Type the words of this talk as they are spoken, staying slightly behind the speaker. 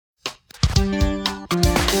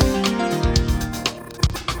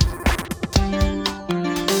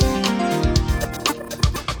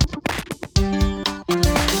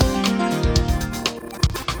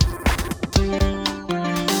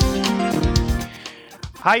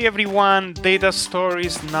Hi everyone, Data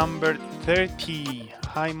Stories number 30.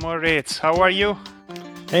 Hi Moritz, how are you?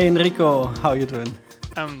 Hey Enrico, how you doing?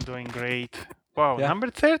 I'm doing great. Wow, Yeah. number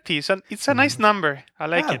 30, it's a nice number. I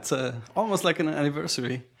like it. It's almost like an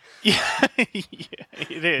anniversary. Yeah, yeah,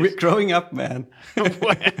 it is. We're growing up, man.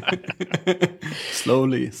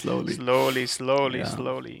 Slowly. Slowly.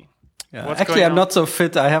 Yeah. What's Actually, going I'm on? not so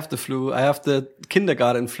fit. I have the flu. I have the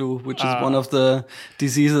kindergarten flu, which is one of the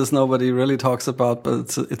diseases nobody really talks about,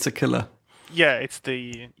 but it's a killer. Yeah, it's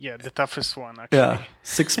the toughest one actually. Yeah,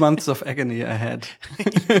 6 months of agony I had.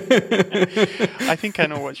 I think I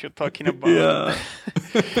know what you're talking about. Yeah.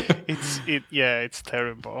 It's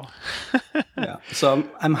terrible. Yeah. So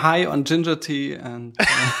I'm high on ginger tea, and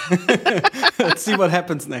let's see what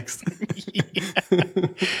happens next.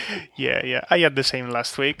 Yeah. I had the same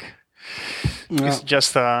last week. Yeah. It's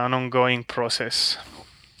just an ongoing process.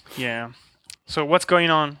 Yeah. So what's going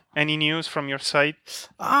on? Any news from your side?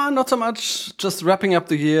 Not so much. Just wrapping up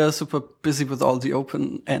the year. Super busy with all the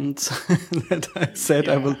open ends that I said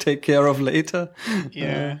I will take care of later.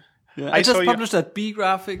 Yeah. I just published that B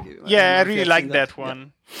graphic. Yeah, I really like that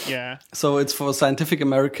one. Yeah. So it's for Scientific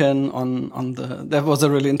American on the. There was a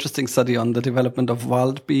really interesting study on the development of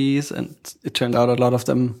wild bees, and it turned out a lot of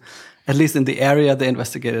them, at least in the area they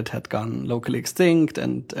investigated, had gone locally extinct,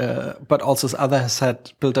 and but also others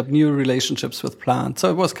had built up new relationships with plants. So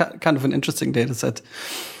it was kind of an interesting data set,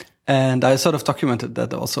 and I sort of documented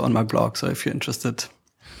that also on my blog. So if you're interested,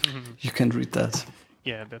 you can read that.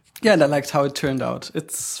 Yeah, and I liked how it turned out.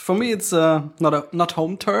 It's for me, it's not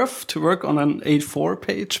home turf to work on an A4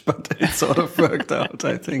 page, but it sort of worked out,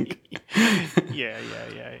 I think. Yeah.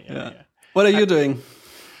 What are you doing?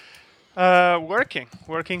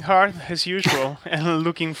 Working hard as usual, and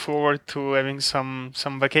looking forward to having some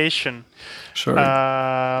vacation. Sure.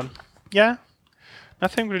 Yeah,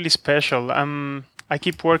 nothing really special. I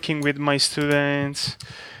keep working with my students.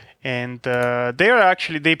 And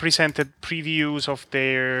they presented previews of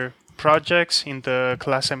their projects in the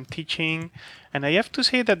class I'm teaching. And I have to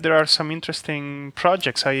say that there are some interesting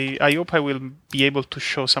projects. I hope I will be able to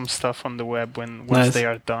show some stuff on the web once they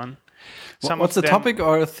are done. What's the topic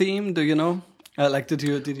or a theme? Do you know? Did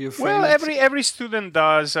you frame Well, it? every student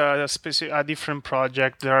does a different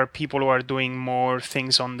project. There are people who are doing more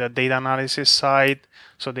things on the data analysis side.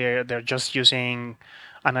 So they're just using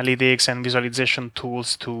analytics and visualization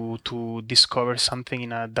tools to discover something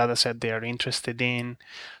in a data set they are interested in.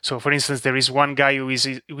 So for instance, there is one guy who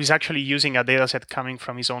is actually using a data set coming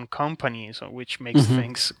from his own company, so which makes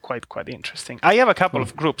things quite interesting. I have a couple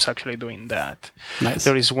of groups actually doing that. Nice.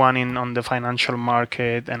 There is one on the financial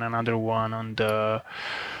market and another one on the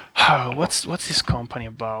what's this company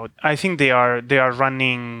about? I think they are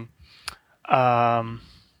running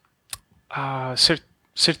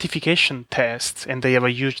certification tests, and they have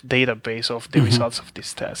a huge database of the results of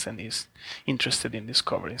these tests, and is interested in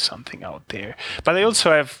discovering something out there. But I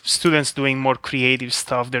also have students doing more creative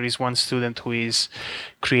stuff. There is one student who is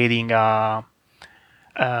creating a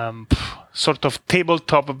sort of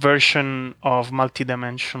tabletop version of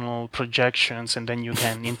multidimensional projections, and then you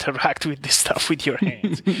can interact with this stuff with your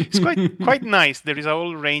hands. It's quite nice. There is a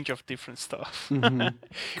whole range of different stuff.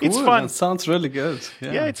 It's fun. That sounds really good.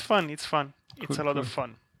 Yeah, it's fun. It's a lot of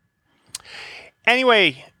fun.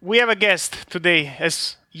 Anyway, we have a guest today,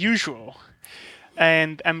 as usual.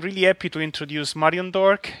 And I'm really happy to introduce Marion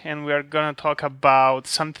Dork, and we are going to talk about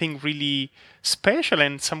something really special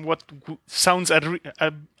and somewhat sounds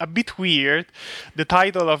a bit weird. The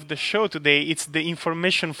title of the show today, it's the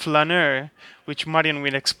Information Flaneur, which Marion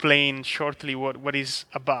will explain shortly what is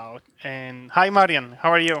about. And hi, Marion.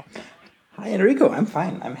 How are you? Hi, Enrico. I'm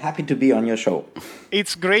fine. I'm happy to be on your show.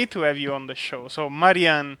 It's great to have you on the show. So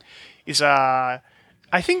Marian is I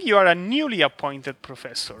think you are a newly appointed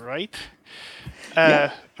professor, right?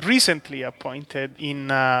 Yeah. Recently appointed in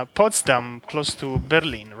Potsdam, close to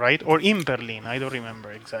Berlin, right? Or in Berlin, I don't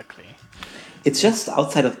remember exactly. It's just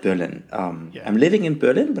outside of Berlin. I'm living in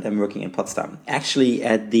Berlin, but I'm working in Potsdam. Actually,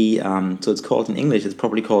 at the, so it's called in English, it's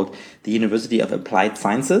probably called the University of Applied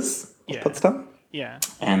Sciences of Potsdam. Yeah.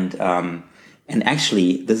 And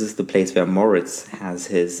actually, this is the place where Moritz has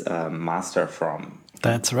his master from.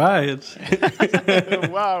 That's right.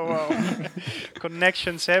 Wow.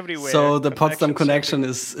 Connections everywhere. So the Potsdam connection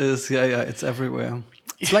is it's everywhere.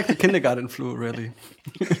 It's like the kindergarten flu, really.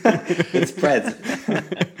 It spreads.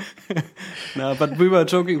 No, but we were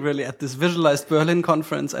joking really at this Visualized Berlin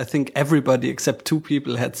conference. I think everybody except 2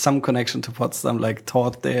 people had some connection to Potsdam, like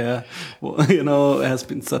taught there, has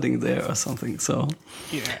been studying there or something. So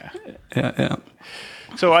yeah.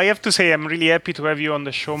 So I have to say, I'm really happy to have you on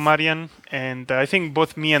the show, Marian. And I think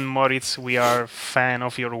both me and Moritz, we are fan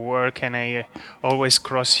of your work, and I always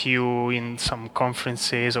cross you in some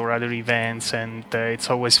conferences or other events, and it's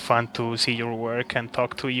always fun to see your work and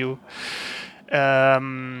talk to you.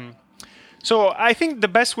 So I think the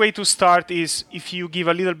best way to start is if you give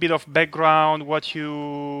a little bit of background, what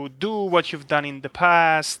you do, what you've done in the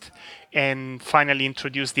past, and finally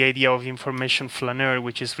introduce the idea of information flaneur,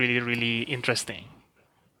 which is really, really interesting.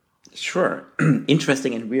 Sure.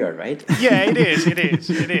 Interesting and weird, right? Yeah, it is.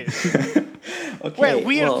 Okay, Well,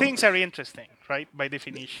 weird things are interesting, right? By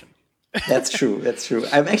definition. That's true.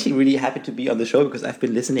 I'm actually really happy to be on the show because I've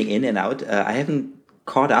been listening in and out. I haven't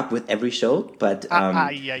caught up with every show, but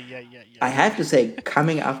I have to say,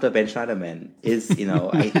 coming after Ben Schneiderman is,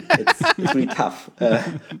 it's really tough.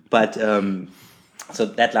 So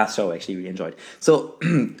that last show I actually really enjoyed. So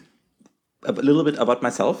a little bit about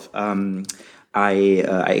myself. I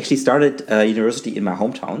actually started university in my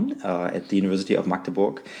hometown at the University of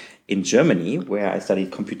Magdeburg in Germany, where I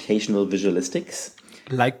studied computational visualistics.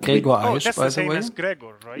 Like Gregor Aisch, that's by the same way. as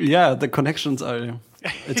Gregor, right? Yeah, the connections are...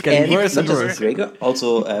 It's getting worse and worse. Gregor,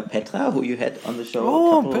 also Petra, who you had on the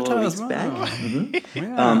show a couple of weeks back.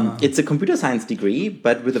 Mm-hmm. It's a computer science degree,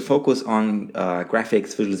 but with a focus on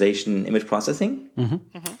graphics, visualization, image processing,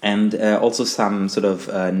 and also some sort of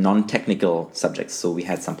non-technical subjects. So we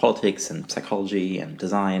had some politics and psychology and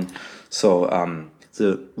design. So it's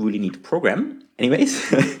a really neat program.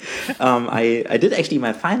 Anyways, I did actually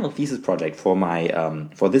my final thesis project for my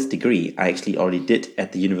for this degree. I actually already did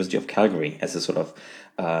at the University of Calgary as a sort of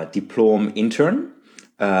diploma intern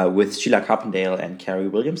with Sheila Carpendale and Carrie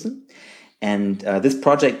Williamson. And this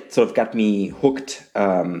project sort of got me hooked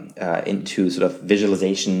into sort of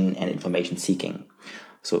visualization and information seeking.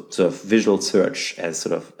 So sort of visual search as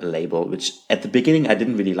sort of a label, which at the beginning I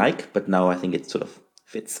didn't really like, but now I think it sort of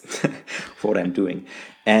fits for what I'm doing.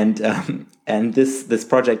 And this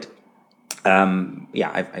project,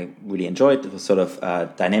 I really enjoyed. It was sort of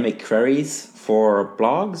dynamic queries for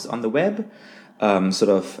blogs on the web,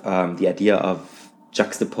 the idea of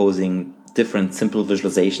juxtaposing different simple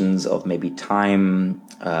visualizations of maybe time,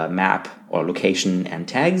 map, or location and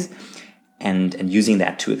tags, and using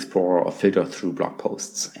that to explore or filter through blog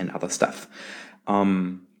posts and other stuff.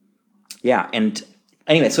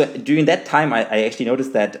 Anyway, so during that time, I actually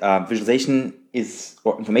noticed that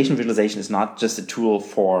information visualization is not just a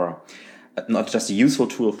useful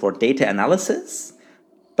tool for data analysis,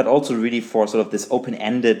 but also really for sort of this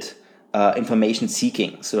open-ended information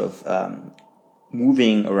seeking, sort of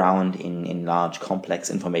moving around in large, complex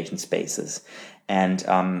information spaces. And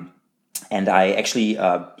I actually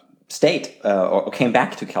stayed or came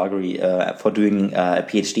back to Calgary for doing a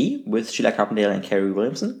PhD with Sheila Carpendale and Carrie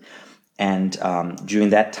Williamson. And during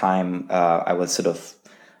that time, I was sort of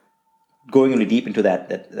going really deep into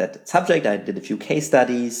that subject. I did a few case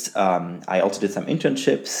studies. I also did some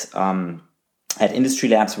internships at industry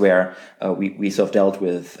labs where we sort of dealt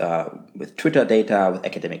with Twitter data, with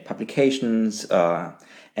academic publications,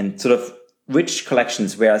 and sort of rich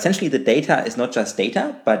collections where essentially the data is not just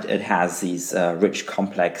data, but it has these rich,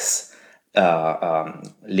 complex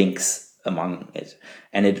links among it.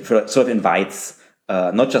 And it sort of invites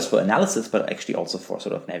not just for analysis, but actually also for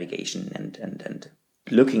sort of navigation and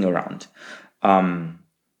looking around. I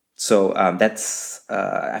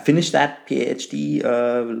finished that PhD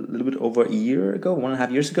a little bit over a year ago,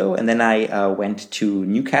 1.5 years ago. And then I went to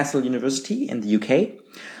Newcastle University in the UK,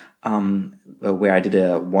 where I did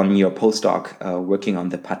a 1-year postdoc working on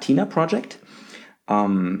the Patina project,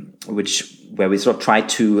 where we sort of tried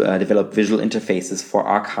to develop visual interfaces for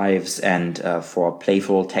archives and for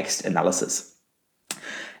playful text analysis.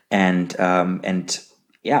 And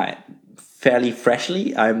fairly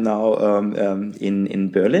freshly, I'm now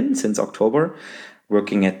in Berlin since October,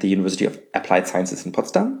 working at the University of Applied Sciences in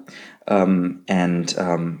Potsdam, and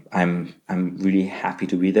I'm really happy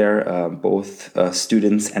to be there. Both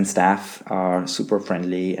students and staff are super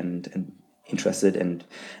friendly and interested, and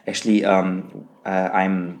actually, I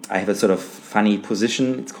have a sort of funny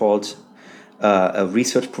position. It's called a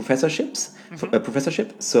research professorship.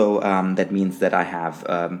 So that means that I have,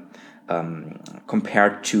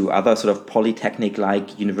 compared to other sort of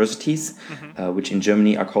polytechnic-like universities, which in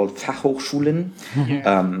Germany are called Fachhochschulen,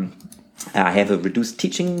 I have a reduced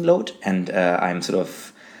teaching load, and I'm sort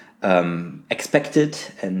of expected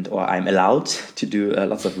or I'm allowed to do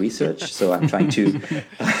lots of research. So I'm trying to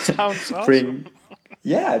Sounds bring. awesome.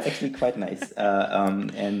 Yeah, it's actually quite nice.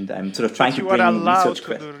 And I'm sort of trying to bring you are allowed research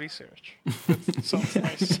to do research. That sounds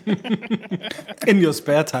nice. In your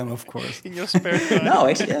spare time, of course. In your spare time. No,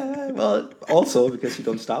 actually, well, also because you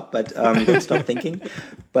don't stop, but you don't stop thinking.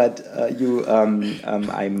 But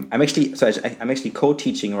I'm actually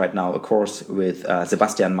co-teaching right now a course with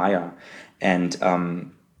Sebastian Meyer, and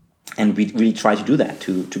we really try to do that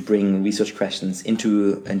to bring research questions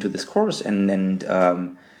into this course, and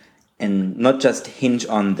not just hinge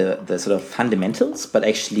on the sort of fundamentals, but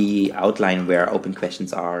actually outline where open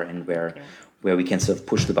questions are and where we can sort of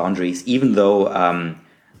push the boundaries, even though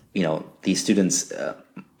these students,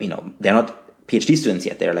 they're not PhD students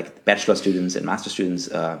yet. They're like bachelor students and master students,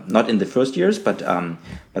 not in the first years, but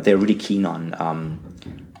they're really keen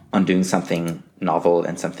on doing something novel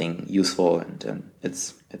and something useful, and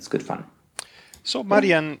it's good fun. So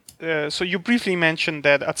Marian, so you briefly mentioned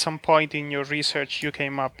that at some point in your research you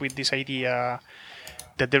came up with this idea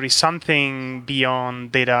that there is something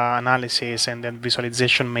beyond data analysis, and then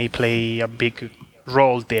visualization may play a big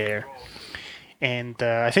role there. And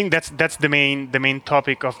I think that's the main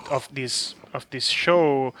topic of this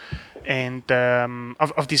show, and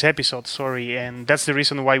of this episode. Sorry, and that's the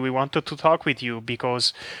reason why we wanted to talk with you,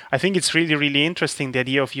 because I think it's really interesting, the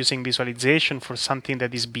idea of using visualization for something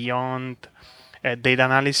that is beyond data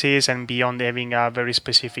analysis and beyond having a very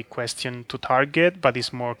specific question to target, but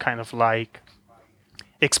it's more kind of like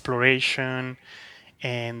exploration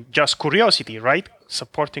and just curiosity, right?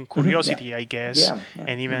 Supporting curiosity, I guess,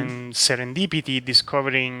 and even serendipity,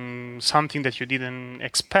 discovering something that you didn't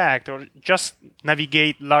expect, or just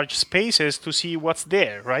navigate large spaces to see what's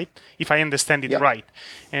there, right? If I understand it right.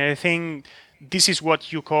 And I think this is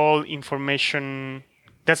what you call information.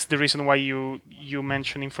 That's the reason why you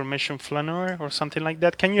mentioned information flaneur or something like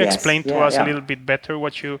that. Can you explain to us a little bit better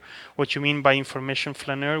what you mean by information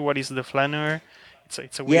flaneur? What is the flaneur?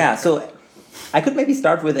 It's a weird So I could maybe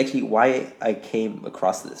start with actually why I came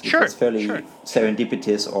across this, which is fairly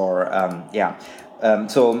serendipitous, or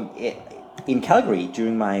so in Calgary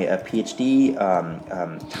during my PhD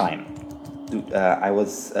time, I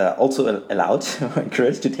was also allowed or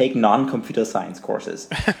encouraged to take non-computer science courses.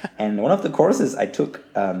 And one of the courses I took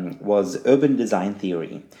was urban design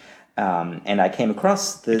theory. And I came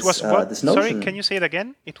across this, this notion. Sorry, can you say it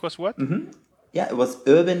again? It was what? Yeah, it was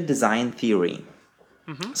urban design theory.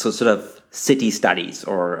 So sort of city studies,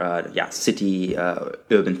 or city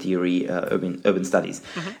urban theory, urban studies.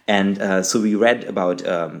 And so we read about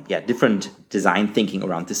different design thinking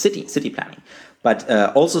around the city planning, but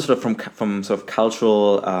also sort of from sort of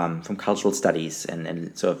cultural studies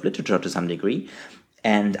and sort of literature to some degree.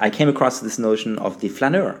 And I came across this notion of the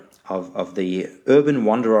flaneur, of the urban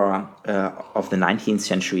wanderer of the 19th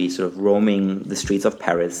century, sort of roaming the streets of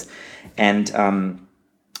Paris. And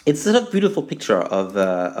it's a sort of beautiful picture of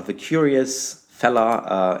a curious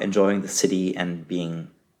fella enjoying the city and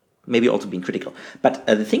maybe also being critical. But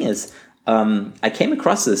the thing is, I came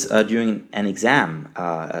across this during an exam,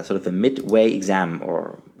 sort of a midway exam,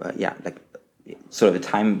 or like sort of a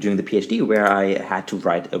time during the PhD where I had to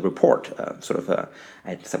write a report. I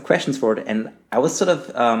had some questions for it, and I was sort of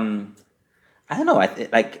I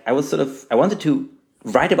wanted to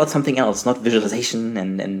write about something else, not visualization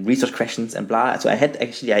and research questions and blah. So I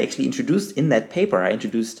actually introduced in that paper, I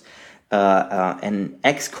introduced an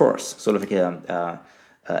X course, sort of like a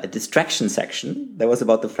distraction section that was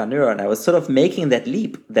about the flaneur. And I was sort of making that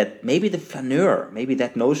leap that maybe the flaneur, maybe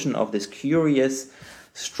that notion of this curious,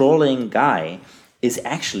 strolling guy is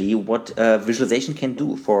actually what visualization can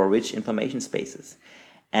do for rich information spaces.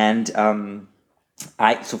 And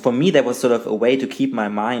so for me, that was sort of a way to keep my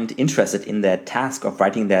mind interested in that task of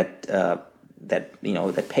writing that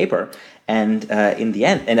paper. And in the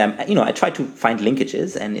end, and I tried to find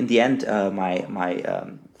linkages. And in the end, my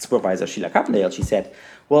supervisor Sheila Carpendale, she said,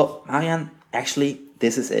 "Well, Marian, actually,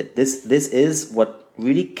 this is it. This is what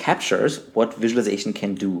really captures what visualization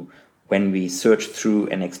can do when we search through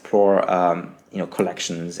and explore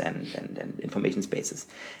collections and information spaces."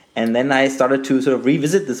 And then I started to sort of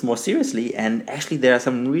revisit this more seriously, and actually there are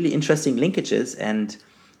some really interesting linkages, and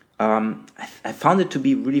I found it to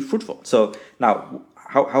be really fruitful. So now,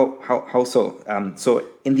 how so? So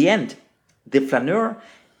in the end, the flaneur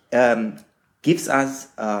gives us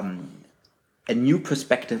a new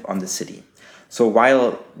perspective on the city. So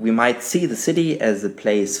while we might see the city as a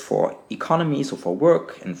place for economy, so for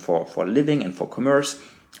work and for living and for commerce,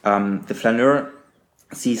 the flaneur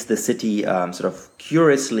sees the city sort of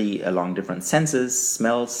curiously along different senses,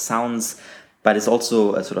 smells, sounds, but is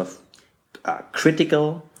also a sort of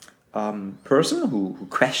critical, person who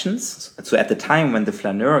questions. So at the time when the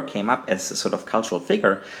flaneur came up as a sort of cultural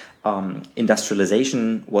figure,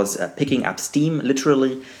 industrialization was picking up steam,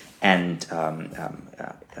 literally, and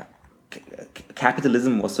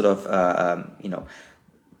capitalism was sort of,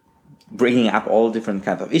 bringing up all different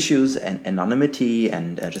kinds of issues, and anonymity,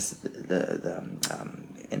 and just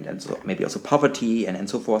and so maybe also poverty, and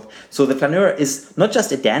so forth. So the flaneur is not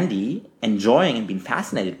just a dandy enjoying and being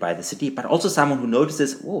fascinated by the city, but also someone who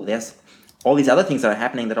notices, oh, there's all these other things that are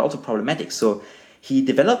happening that are also problematic. So he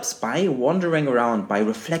develops, by wandering around, by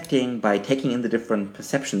reflecting, by taking in the different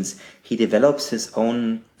perceptions, he develops his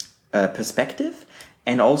own perspective,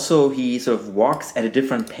 and also he sort of walks at a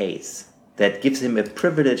different pace that gives him a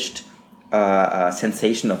privileged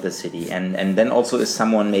sensation of the city, and then also is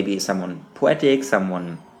maybe someone poetic,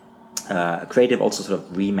 someone creative, also sort of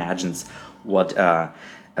reimagines what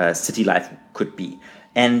city life could be.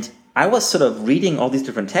 And I was sort of reading all these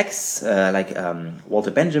different texts, like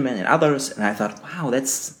Walter Benjamin and others, and I thought, wow,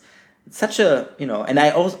 that's such a, and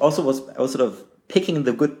I also was sort of picking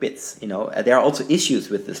the good bits. There are also issues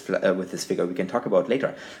with this figure we can talk about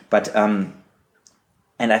later, but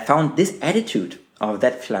and I found this attitude of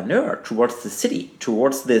that flaneur towards the city,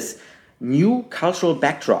 towards this new cultural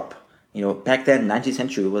backdrop. Back then, 19th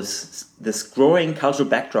century, was this growing cultural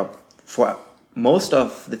backdrop for most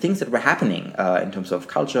of the things that were happening in terms of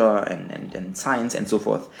culture and science and so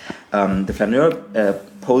forth. The flaneur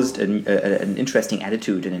posed an interesting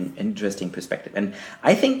attitude and an interesting perspective. And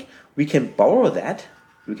I think we can borrow that.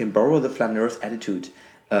 We can borrow the flaneur's attitude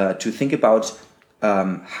to think about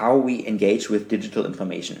how we engage with digital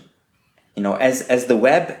information. As the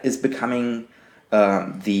web is becoming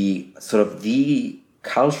the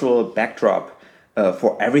cultural backdrop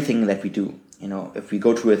for everything that we do. If we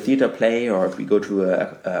go to a theater play, or if we go to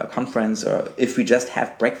a conference, or if we just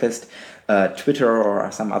have breakfast, Twitter or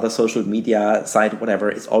some other social media site, whatever,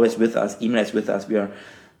 it's always with us. Email is with us. We are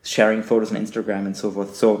sharing photos on Instagram and so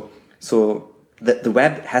forth. So the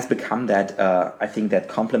web has become that, I think, that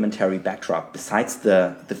complementary backdrop. Besides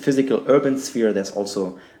the physical urban sphere, there's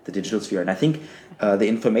also the digital sphere. And I think the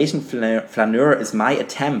information flaneur is my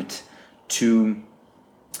attempt to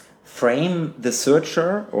frame the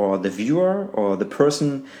searcher or the viewer or the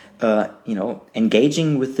person,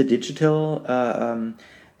 engaging with the digital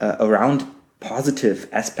around positive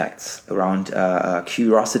aspects, around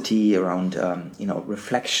curiosity, around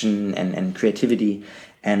reflection and creativity,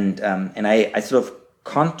 and I sort of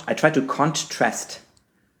I try to contrast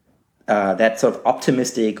that sort of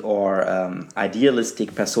optimistic or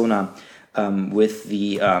idealistic persona with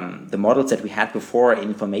the models that we had before in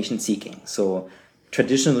information seeking. So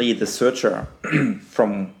traditionally, the searcher,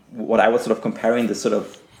 from what I was sort of comparing the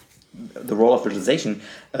role of visualization,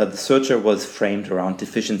 the searcher was framed around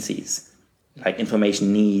deficiencies, like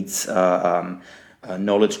information needs,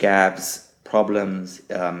 knowledge gaps, problems.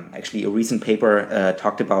 Actually, a recent paper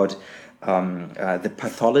talked about the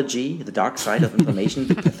pathology, the dark side of information,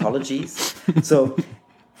 the pathologies. So,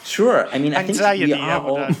 sure, I mean, anxiety, I think we are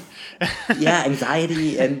all,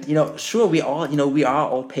 anxiety, and sure, we are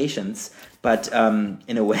all patients, but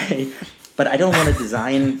in a way. But I don't want to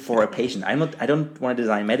design for a patient. I don't want to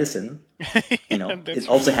design medicine. It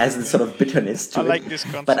also has this sort of bitterness to it. I like this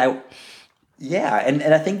concept. But I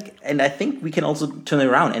think we can also turn it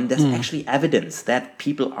around, and there's actually evidence that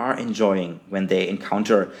people are enjoying when they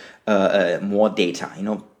encounter more data.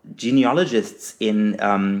 Genealogists in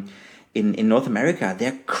North America,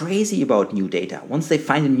 they're crazy about new data. Once they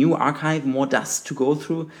find a new archive, more dust to go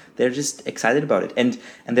through, they're just excited about it. And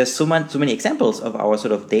there's so many examples of our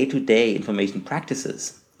sort of day-to-day information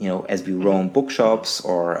practices, as we roam bookshops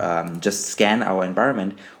or just scan our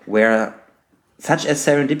environment, where such as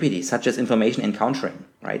serendipity, such as information encountering,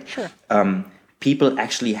 right? Sure. People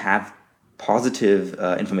actually have positive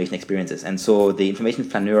information experiences. And so the information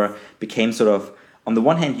flaneur became sort of, on the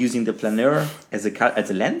one hand, using the flaneur as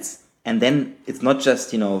a lens, and then it's not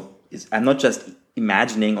just, I'm not just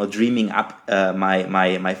imagining or dreaming up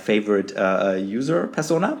my favorite user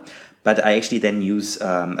persona, but I actually then use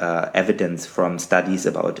evidence from studies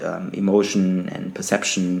about emotion and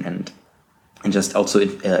perception and just also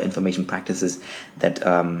information practices that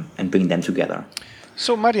and bring them together.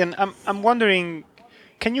 So, Marian, I'm wondering,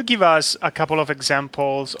 can you give us a couple of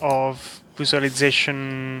examples of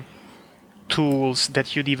visualization tools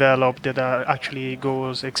that you developed that actually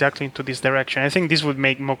goes exactly into this direction? I think this would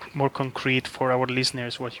make more concrete for our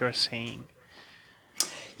listeners what you're saying.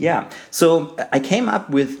 Yeah, so I came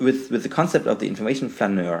up with the concept of the information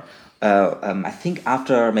flaneur, I think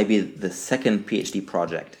after maybe the second PhD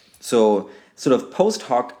project. So sort of post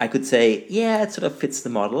hoc, I could say, yeah, it sort of fits the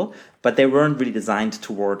model, but they weren't really designed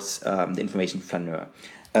towards the information flaneur.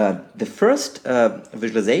 The first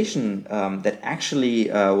visualization that actually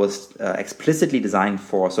was explicitly designed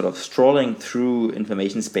for sort of strolling through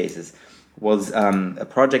information spaces was a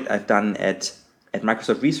project I've done at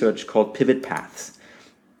Microsoft Research called Pivot Paths.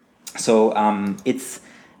 So it's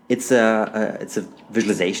a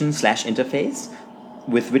visualization / interface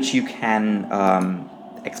with which you can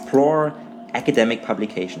explore academic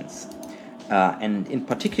publications, and in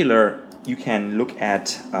particular, you can look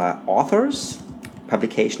at authors,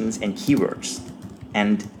 publications, and keywords,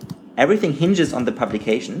 and everything hinges on the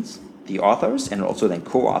publications, the authors, and also then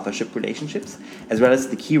co-authorship relationships, as well as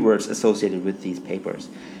the keywords associated with these papers.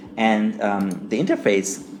 And the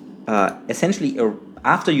interface essentially,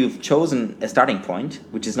 after you've chosen a starting point,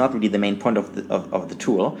 which is not really the main point of the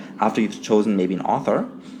tool, after you've chosen maybe an author,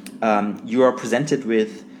 you are presented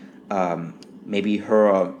with maybe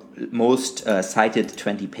her most cited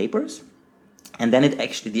 20 papers. And then the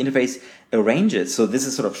interface arranges. So this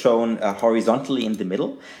is sort of shown horizontally in the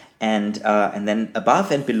middle. And then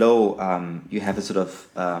above and below, you have a sort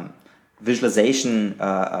of visualization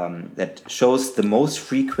that shows the most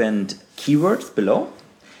frequent keywords below.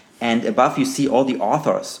 And above, you see all the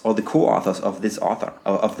authors or the co-authors of this author,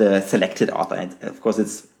 of the selected author. And of course,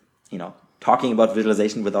 it's, talking about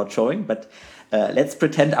visualization without showing, but let's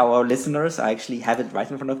pretend our listeners actually have it right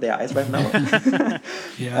in front of their eyes right now.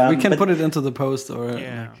 Yeah, we can put it into the post or...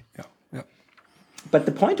 Yeah. But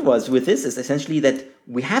the point with this is essentially that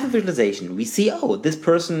we have a visualization. We see, this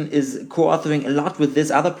person is co-authoring a lot with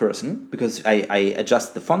this other person because I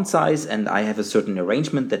adjust the font size and I have a certain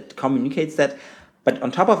arrangement that communicates that. But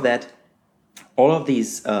on top of that, all of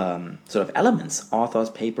these sort of elements, authors,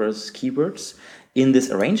 papers, keywords, in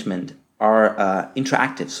this arrangement are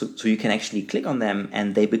interactive. So you can actually click on them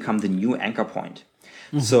and they become the new anchor point.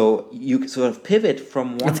 Mm-hmm. So you sort of pivot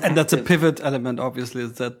from one... And that's a pivot element, obviously,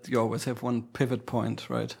 is that you always have one pivot point,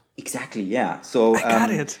 right? Exactly, yeah. So I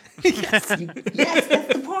got it. Yes, yes,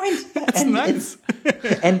 that's the point. That's nice.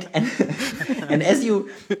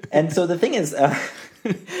 And so the thing is...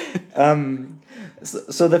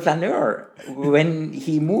 So the flaneur, when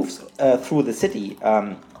he moves through the city,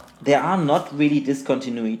 there are not really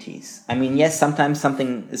discontinuities. I mean, yes, sometimes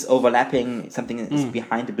something is overlapping, something is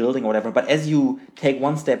behind a building or whatever, but as you take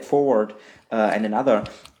one step forward and another,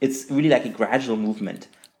 it's really like a gradual movement.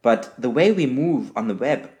 But the way we move on the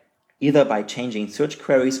web, either by changing search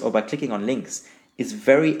queries or by clicking on links, is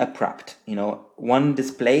very abrupt. One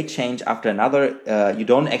display change after another, you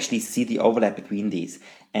don't actually see the overlap between these.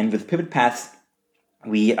 And with Pivot Paths,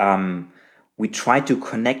 we try to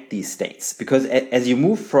connect these states because as you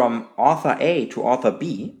move from author A to author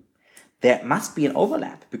B, there must be an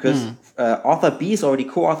overlap because author B is already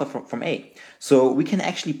co-author from A. So we can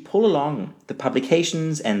actually pull along the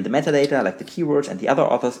publications and the metadata, like the keywords and the other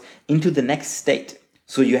authors, into the next state.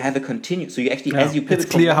 So you have a So you actually, as you pivot,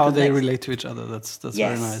 it's clear how they relate to each other. That's yes,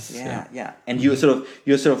 very nice. Yeah. And you're sort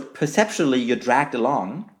of perceptually you're dragged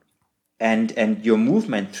along, and your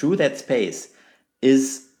movement through that space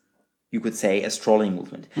is, you could say, a strolling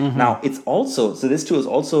movement. Mm-hmm. Now, it's also, so this tool is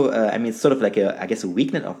also, it's sort of like a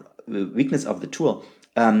weakness of the tool.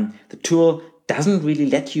 The tool doesn't really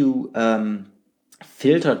let you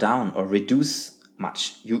filter down or reduce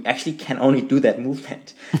much. You actually can only do that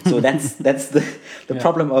movement. So that's the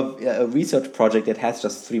problem of a research project that has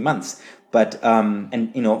just 3 months. But,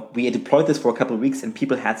 we deployed this for a couple of weeks and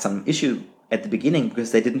people had some issue at the beginning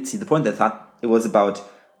because they didn't see the point. They thought it was about,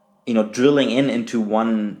 drilling into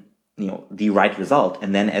one, the right result.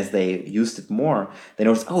 And then as they used it more, they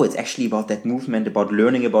noticed, it's actually about that movement, about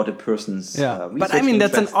learning about a person's research But I mean,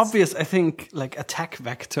 interests. that's an obvious, I think, like attack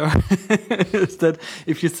vector. Is that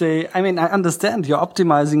if you say, I understand you're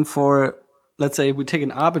optimizing for, let's say we take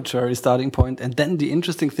an arbitrary starting point and then the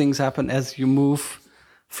interesting things happen as you move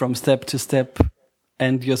from step to step.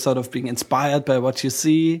 And you're sort of being inspired by what you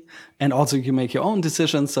see. And also you make your own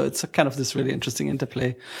decisions. So it's kind of this really interesting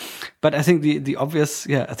interplay. But I think the obvious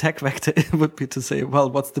attack vector would be to say, well,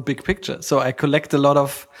 what's the big picture? So I collect a lot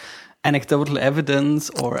of anecdotal evidence,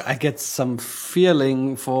 or I get some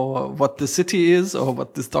feeling for what the city is or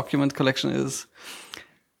what this document collection is.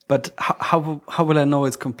 But how will I know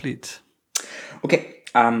it's complete? Okay.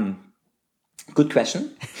 Good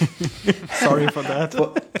question. Sorry for that.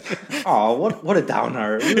 What a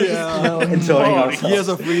downer. Enjoying ourselves. Years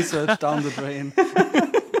of research down the drain.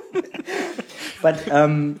 But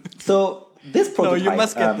so this prototype... No, you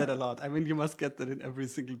must get that a lot. You must get that in every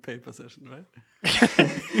single paper session, right?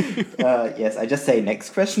 Yes, I just say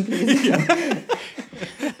next question, please.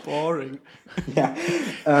 Boring. Yeah.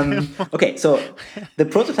 Okay, so the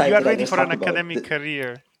prototype. You are that I ready just for an talked about, academic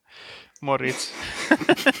career, Moritz.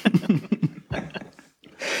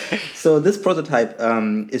 So this prototype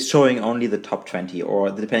is showing only the top 20,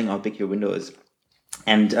 or depending on how big your window is.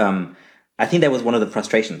 And I think that was one of the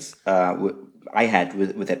frustrations I had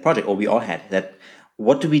with that project, or we all had. That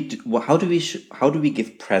what do we do? How do we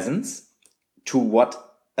give presence to what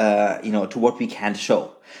to what we can't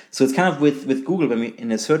show? So it's kind of with Google, when we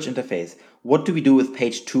in a search interface, what do we do with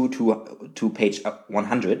page 2 to page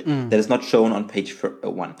 100 that is not shown on page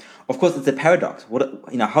 1? Of course, it's a paradox.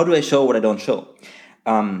 How do I show what I don't show?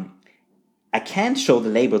 I can't show the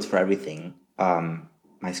labels for everything.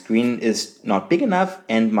 My screen is not big enough,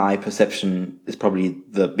 and my perception is probably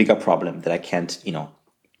the bigger problem, that I can't,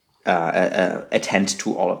 attend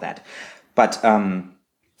to all of that. But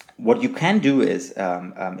what you can do is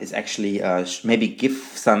actually maybe give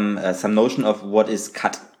some notion of what is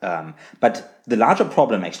cut. But the larger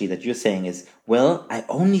problem actually that you're saying is, well, I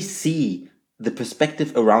only see the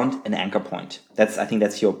perspective around an anchor point. I think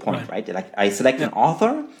that's your point, right? Like I select an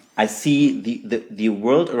author, I see the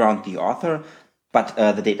world around the author, but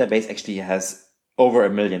the database actually has over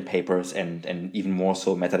 1 million papers and even more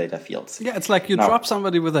so metadata fields. Yeah, it's like you drop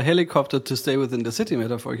somebody with a helicopter, to stay within the city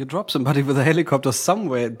metaphor. You drop somebody with a helicopter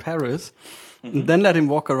somewhere in Paris, and then let him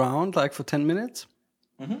walk around like for 10 minutes.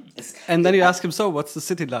 And then you ask him, so what's the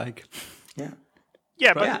city like? Yeah.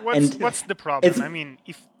 Yeah, but what's the problem? I mean,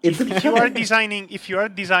 if you are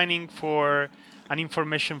designing for an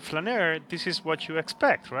information flaneur, this is what you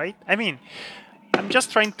expect, right? I mean, I'm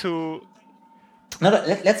just trying to. No,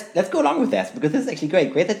 let's go along with that, because this is actually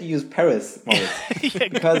great. Great that you use Paris, Moritz. Yeah,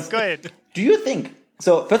 because go ahead. Do you think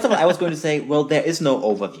so? First of all, I was going to say, well, there is no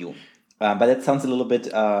overview, but that sounds a little bit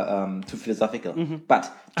too philosophical.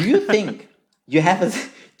 But do you think you have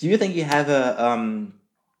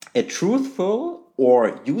a truthful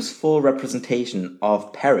or useful representation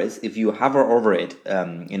of Paris if you hover over it,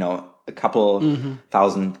 a couple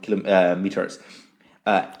thousand meters?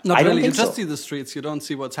 Not really. You just see the streets. You don't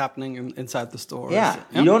see what's happening inside the stores. Yeah.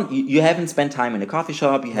 You haven't spent time in a coffee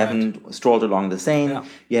shop. You haven't strolled along the Seine. Yeah.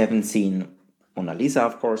 You haven't seen Mona Lisa,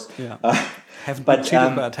 of course. Yeah. Haven't been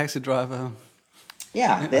cheated by a taxi driver.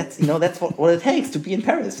 Yeah, that's what it takes to be in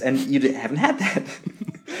Paris, and you haven't had that.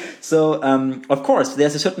 So of course,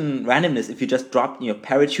 there's a certain randomness if you just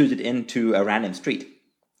parachuted into a random street.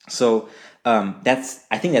 So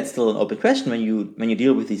I think that's still an open question when you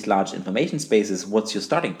deal with these large information spaces. What's your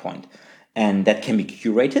starting point? And that can be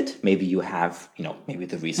curated. Maybe you have maybe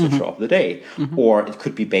the researcher of the day, or it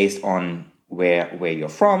could be based on where you're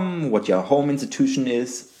from, what your home institution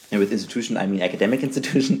is. And with institution, I mean academic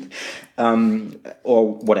institution,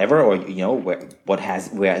 or whatever, or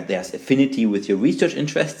where there's affinity with your research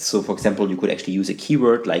interests. So, for example, you could actually use a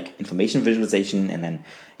keyword like information visualization, and then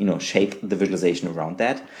shape the visualization around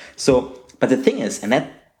that. So, but the thing is, and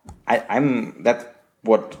that's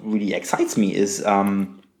what really excites me is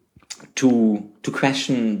to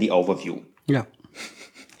question the overview. Yeah.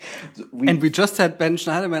 And we just had Ben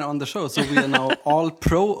Schneiderman on the show, so we are now all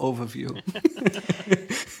pro overview.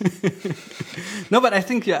 No, but I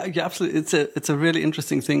think absolutely. It's a really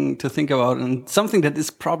interesting thing to think about, and something that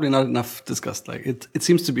is probably not enough discussed. Like it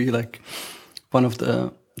seems to be like one of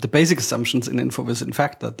the basic assumptions in InfoVis, in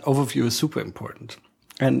fact, that overview is super important.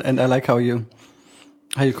 And I like how you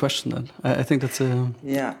question that. I think that's a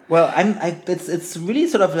Well, it's really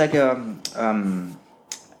sort of like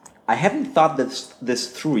I haven't thought this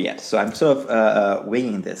through yet, so I'm sort of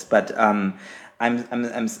weighing this. But I'm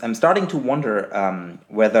starting to wonder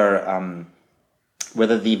whether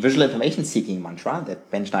the visual information seeking mantra that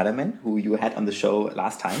Ben Schneiderman, who you had on the show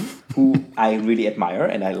last time, who I really admire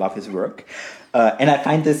and I love his work, and I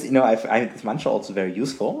find this I find this mantra also very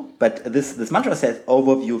useful. But this mantra says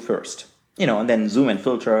overview first, and then zoom and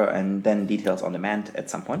filter, and then details on demand at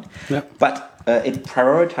some point. Yeah. But it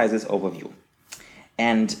prioritizes overview.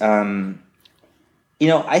 And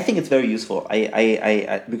I think it's very useful.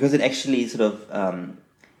 I because it actually sort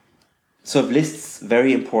of lists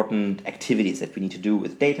very important activities that we need to do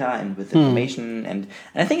with data and with information, and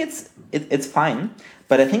I think it's fine.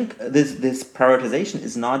 But I think this prioritization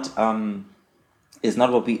is not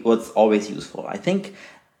what's always useful. I think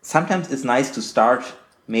sometimes it's nice to start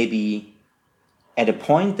maybe at a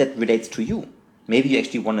point that relates to you. Maybe you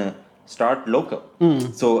actually want to start local.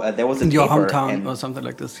 So there was a in your paper hometown or something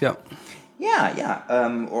like this.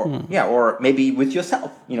 Or maybe with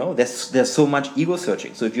yourself. There's so much ego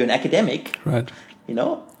searching. So if you're an academic, right,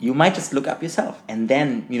 you might just look up yourself and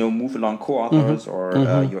then, move along co-authors or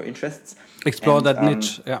your interests. Explore that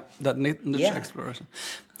niche, that niche exploration.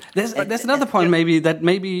 There's another point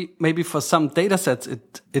maybe for some data sets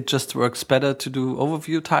it just works better to do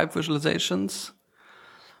overview type visualizations.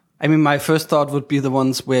 I mean, my first thought would be the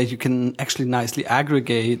ones where you can actually nicely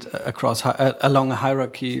aggregate across along a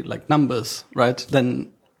hierarchy like numbers, right?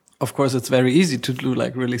 Then, of course, it's very easy to do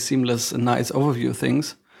like really seamless and nice overview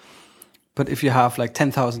things. But if you have like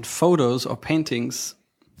 10,000 photos or paintings,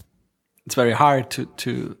 it's very hard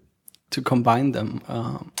to combine them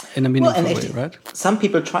in a meaningful way, right? Some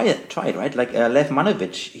people try it, right? Like Lev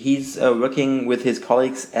Manovich, he's working with his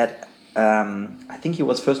colleagues at, I think he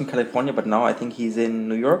was first in California, but now I think he's in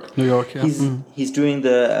New York. New York, yeah. He's doing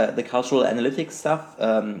the cultural analytics stuff,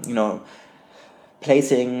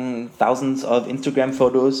 placing thousands of Instagram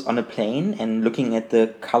photos on a plane and looking at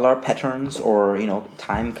the color patterns or,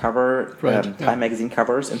 Time cover, Time magazine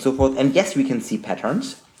covers and so forth. And yes, we can see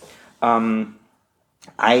patterns.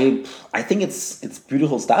 I think it's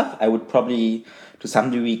beautiful stuff. I would probably, to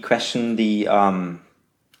some degree, question the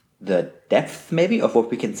depth maybe of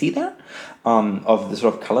what we can see there, of the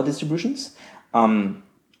sort of color distributions. But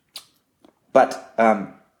I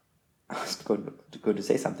was going to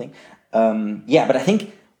say something. But I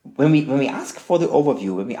think when we ask for the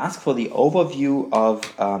overview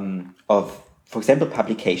of, for example,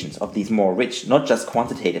 publications of these more rich, not just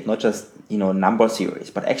quantitative, not just number series,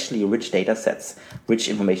 but actually rich data sets, rich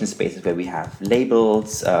information spaces where we have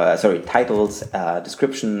labels, titles,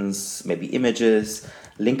 descriptions, maybe images,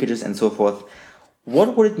 linkages, and so forth.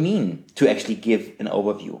 What would it mean to actually give an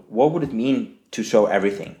overview? What would it mean to show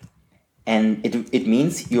everything? And it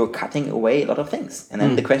means you're cutting away a lot of things. And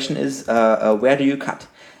then the question is, where do you cut?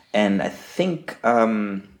 And I think,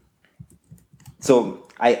 so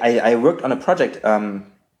I worked on a project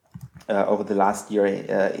over the last year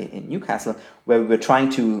in Newcastle where we were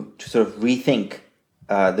trying to sort of rethink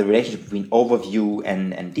the relationship between overview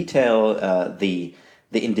and detail, the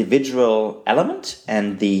individual element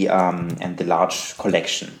and the large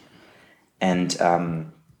collection. And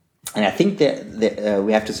I think that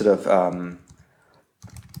we have to sort of,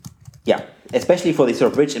 especially for these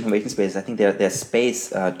sort of rich information spaces, I think there's space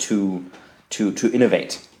to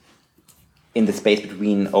innovate in the space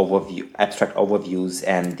between abstract overviews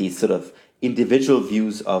and these sort of individual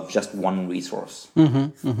views of just one resource.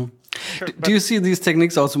 Sure, do you see these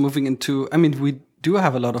techniques also moving into, I mean, we do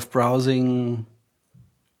have a lot of browsing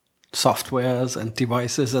softwares and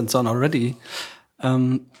devices and so on already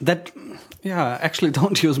that actually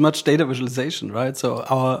don't use much data visualization, right? So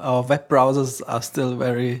our web browsers are still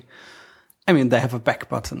very, I mean, they have a back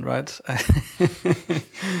button, right?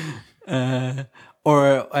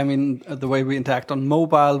 Or, I mean, the way we interact on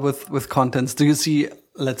mobile with contents. Do you see,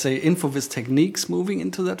 let's say, InfoVis techniques moving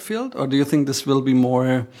into that field? Or do you think this will be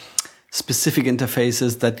more specific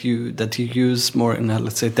interfaces that you use more in a,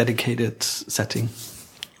 let's say, dedicated setting?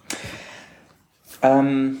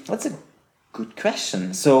 That's a good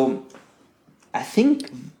question. So I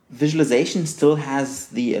think visualization still has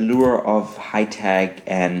the allure of high tech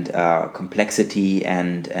and complexity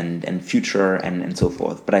and future and so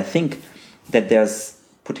forth. But I think that there's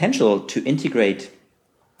potential to integrate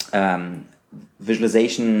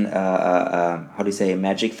visualization,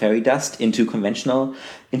 magic fairy dust into conventional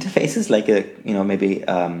interfaces, like maybe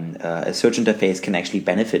a search interface can actually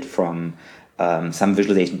benefit from some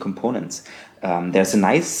visualization components. There's a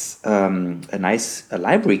nice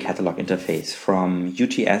library catalog interface from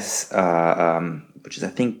UTS, which is I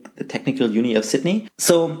think the Technical Uni of Sydney.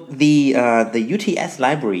 So the UTS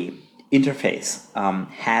library interface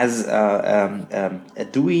has a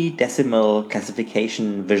Dewey Decimal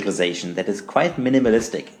Classification visualization that is quite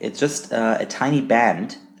minimalistic. It's just a tiny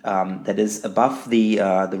band that is above the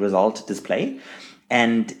result display,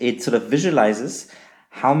 and it sort of visualizes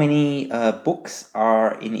how many books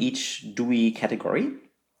are in each Dewey category.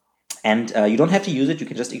 And you don't have to use it; you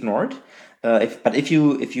can just ignore it. But if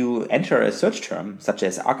you enter a search term such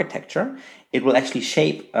as architecture, it will actually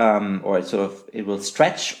shape it will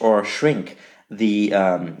stretch or shrink the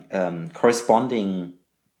corresponding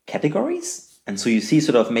categories. And so you see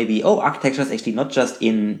sort of maybe architecture is actually not just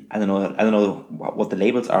in I don't know what the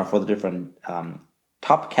labels are for the different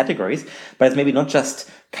top categories, but it's maybe not just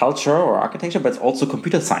culture or architecture, but it's also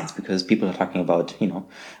computer science, because people are talking about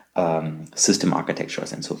system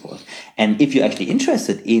architectures and so forth. And if you're actually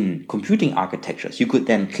interested in computing architectures, you could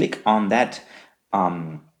then click on that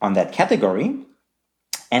category,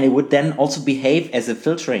 and it would then also behave as a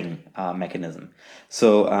filtering mechanism.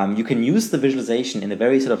 So you can use the visualization in a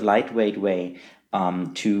very sort of lightweight way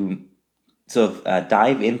to sort of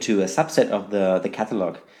dive into a subset of the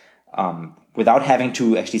catalog without having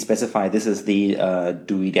to actually specify this is the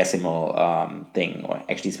Dewey Decimal thing, or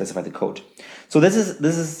actually specify the code. So this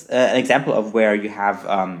is an example of where you have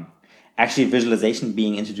actually visualization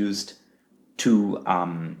being introduced to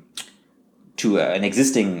an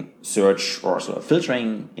existing search or sort of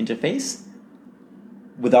filtering interface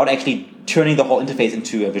without actually turning the whole interface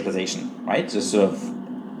into a visualization, right? Just sort of,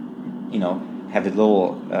 have it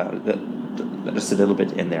just a little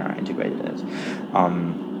bit in there integrated.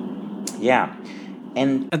 Yeah.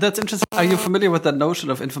 And that's interesting. Are you familiar with that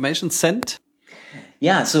notion of information sent?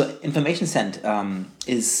 Yeah, so information sent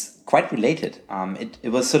is quite related. It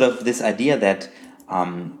was sort of this idea that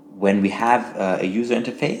when we have a user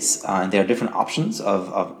interface and there are different options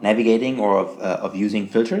of navigating or of using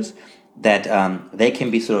filters, that they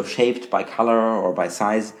can be sort of shaped by color or by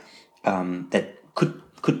size, that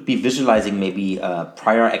could be visualizing maybe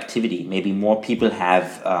prior activity. Maybe more people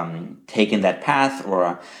have taken that path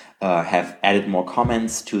or have added more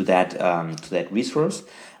comments to that resource.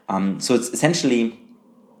 So it's essentially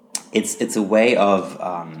it's a way of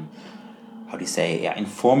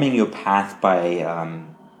informing your path by,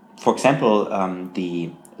 for example,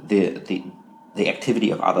 the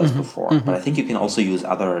activity of others before. But I think you can also use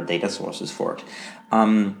other data sources for it.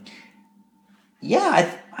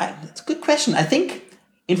 It's a good question. I think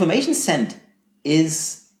information sent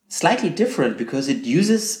is slightly different because it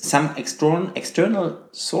uses some external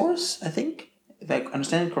source, I think, if I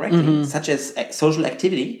understand it correctly, such as social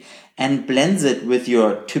activity, and blends it with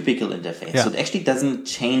your typical interface. Yeah. So it actually doesn't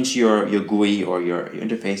change your GUI or your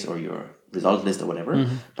interface or your result list or whatever,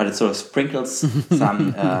 but it sort of sprinkles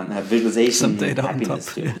some visualization some data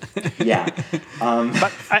happiness on top. To. Yeah.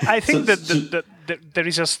 But I think that there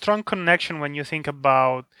is a strong connection when you think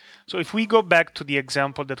about. So if we go back to the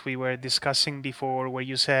example that we were discussing before, where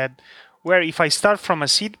you said, where if I start from a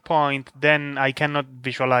seed point, then I cannot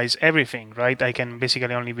visualize everything, right? I can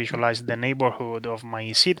basically only visualize the neighborhood of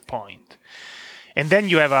my seed point. And then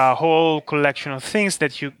you have a whole collection of things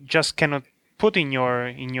that you just cannot put in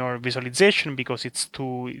your visualization because it's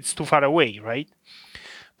too far away, right?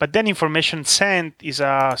 But then information sent is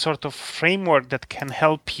a sort of framework that can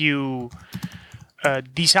help you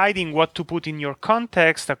deciding what to put in your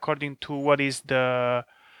context according to what is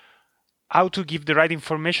how to give the right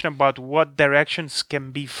information about what directions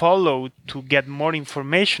can be followed to get more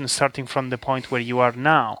information starting from the point where you are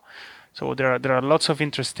now. So there are lots of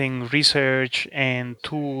interesting research and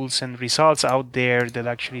tools and results out there that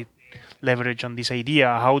actually leverage on this idea.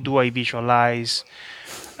 How do I visualize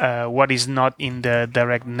what is not in the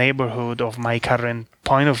direct neighborhood of my current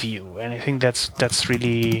point of view? And I think that's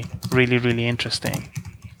really, really, really interesting.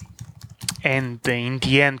 And in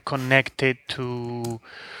the end, connected to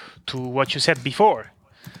what you said before,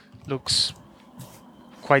 looks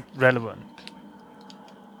quite relevant.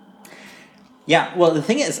 Yeah, well, the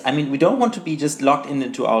thing is, I mean, we don't want to be just locked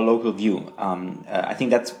into our local view. I think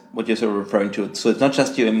that's what you're sort of referring to. So it's not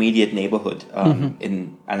just your immediate neighborhood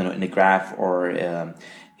in a graph or in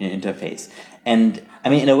an interface. And I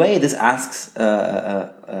mean, in a way, this asks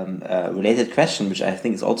a related question, which I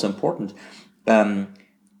think is also important. And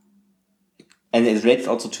it relates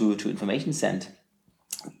also to information sent.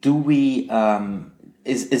 Do we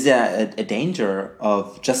is there a danger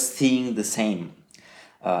of just seeing the same?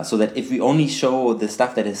 So that if we only show the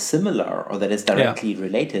stuff that is similar or that is directly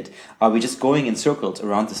related, are we just going in circles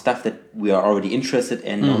around the stuff that we are already interested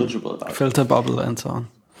and knowledgeable about? Filter bubble and so on.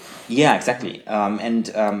 Yeah, exactly.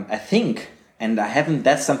 I think, and I haven't,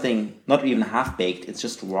 that's something not even half-baked, it's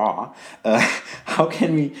just raw. How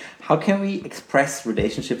can we express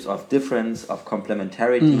relationships of difference, of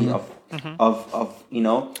complementarity, of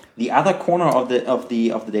the other corner of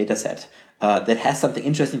the data set? That has something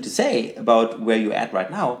interesting to say about where you're at right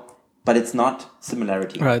now, but it's not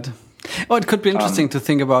similarity. Right. Oh, it could be interesting to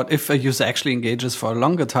think about if a user actually engages for a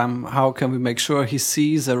longer time, how can we make sure he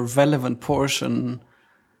sees a relevant portion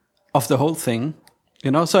of the whole thing?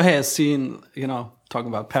 So he has seen, talking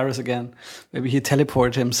about Paris again, maybe he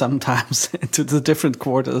teleported him sometimes into the different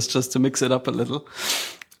quarters just to mix it up a little.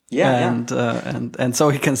 And so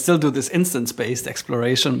he can still do this instance-based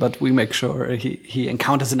exploration, but we make sure he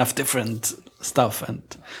encounters enough different stuff and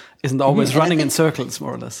isn't always running in circles,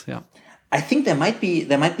 more or less. Yeah, I think there might be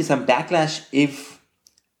some backlash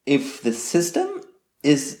if the system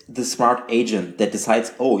is the smart agent that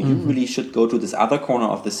decides, you really should go to this other corner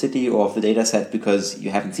of the city or of the data set because you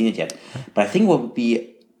haven't seen it yet. But I think what would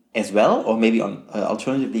be as well, or maybe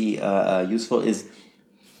alternatively useful, is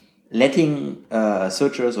letting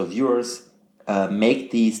searchers or viewers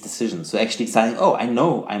make these decisions. So actually saying, oh, I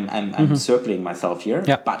know I'm circling myself here,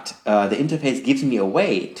 but the interface gives me a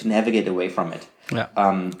way to navigate away from it. Yeah.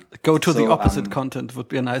 Go to the opposite content would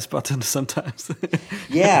be a nice button sometimes.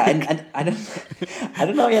 Yeah, and I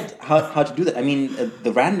don't know yet how to do that. I mean,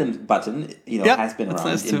 the random button, has been around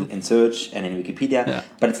nice in search and in Wikipedia,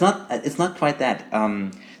 but it's not quite that.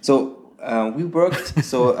 We worked.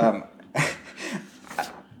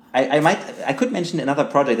 I could mention another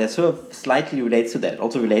project that sort of slightly relates to that.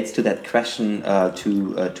 Also relates to that question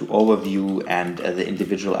to overview and the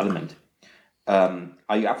individual element.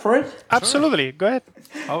 Are you up for it? Absolutely. Sure. Go ahead.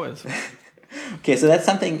 Always. Okay, so that's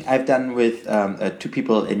something I've done with two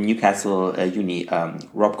people in Newcastle Uni,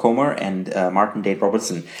 Rob Comer and Martin Dade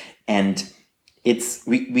Robertson, and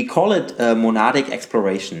we call it monadic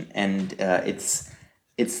exploration, and it's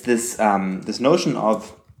this this notion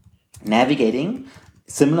of navigating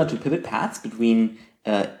similar to pivot paths between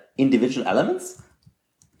individual elements,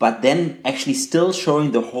 but then actually still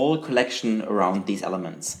showing the whole collection around these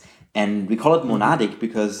elements. And we call it monadic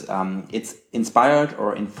because it's inspired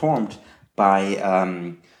or informed by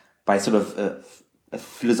sort of a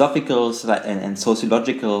philosophical and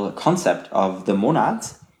sociological concept of the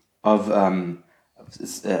monads.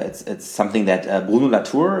 It's something that Bruno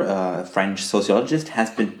Latour, a French sociologist, has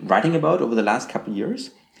been writing about over the last couple of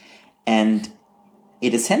years, and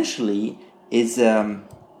it essentially is a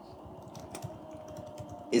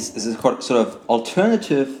sort of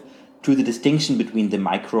alternative to the distinction between the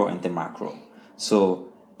micro and the macro.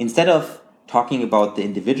 So instead of talking about the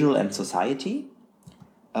individual and society,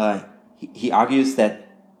 he argues that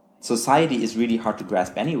society is really hard to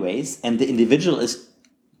grasp anyways, and the individual is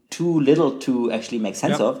too little to actually make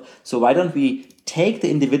sense of. So why don't we take the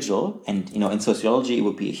individual, and in sociology it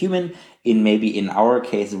would be a human, in our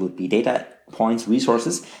case it would be data points,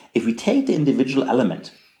 resources. If we take the individual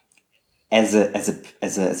element as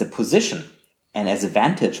a position and as a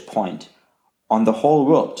vantage point on the whole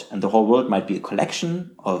world, and the whole world might be a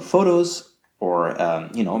collection of photos, or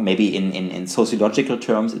maybe in sociological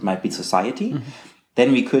terms it might be society,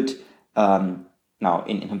 then we could now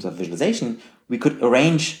in terms of visualization we could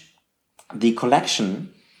arrange the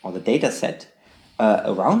collection or the data set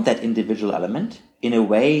around that individual element in a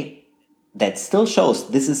way that still shows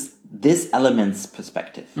this is this element's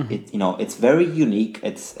perspective. It's very unique.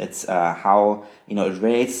 It's how it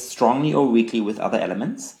relates strongly or weakly with other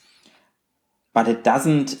elements, but it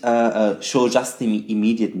doesn't show just the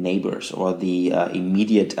immediate neighbors or the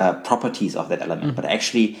immediate properties of that element, but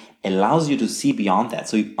actually allows you to see beyond that.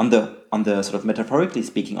 So on the sort of metaphorically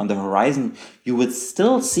speaking, on the horizon, you would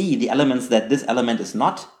still see the elements that this element is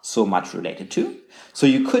not so much related to. So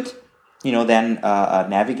you could, then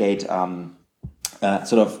navigate so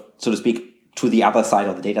to speak, to the other side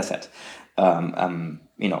of the data set.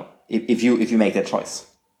 If you make that choice.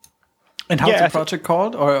 And how's the project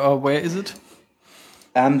called, or where is it?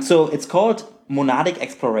 So it's called Monadic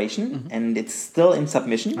Exploration, and it's still in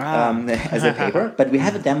submission as a paper. But we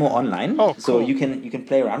have a demo online, so you can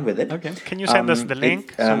play around with it. Okay. Can you send us the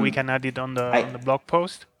link so we can add it on the blog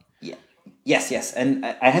post? Yeah. Yes. And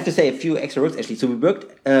I have to say a few extra words actually. So we worked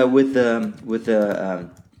with a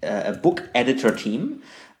book editor team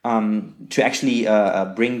to actually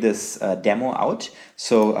bring this demo out.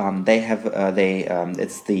 So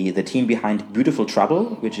it's the team behind Beautiful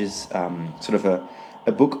Trouble, which is sort of a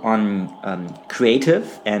book on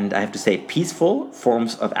creative and, I have to say, peaceful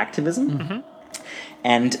forms of activism.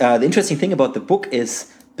 And the interesting thing about the book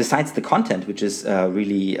is, besides the content, which is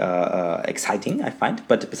really exciting, I find,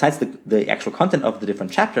 but besides the actual content of the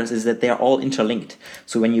different chapters, is that they are all interlinked.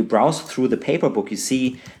 So when you browse through the paper book, you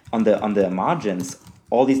see on the margins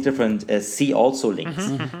all these different see also links.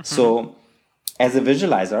 So as a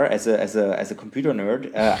visualizer, as a computer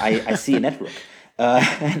nerd, I see a network.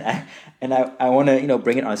 And I want to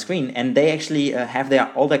bring it on screen, and they actually have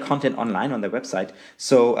all their content online on their website.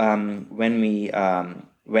 So when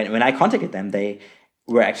I contacted them, they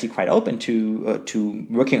were actually quite open to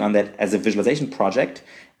working on that as a visualization project,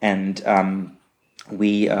 and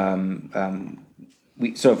we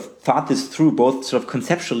sort of thought this through both sort of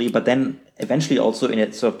conceptually, but then eventually also in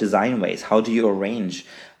a sort of design ways. How do you arrange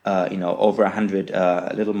over 100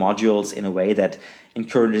 little modules in a way that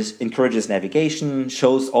encourages navigation,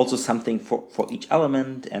 shows also something for each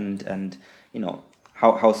element, and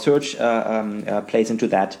how search plays into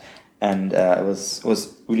that. And it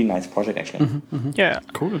was really nice project actually. Yeah,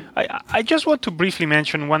 cool. I just want to briefly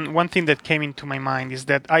mention one thing that came into my mind is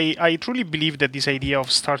that I truly believe that this idea of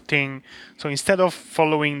starting, so instead of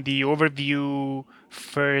following the overview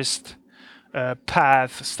first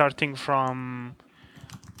path, starting from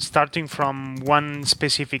starting from one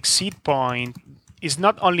specific seed point is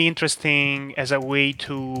not only interesting as a way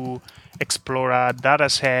to explore a data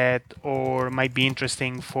set, or might be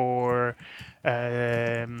interesting for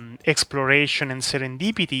exploration and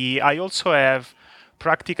serendipity. I also have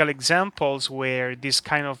practical examples where this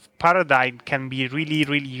kind of paradigm can be really,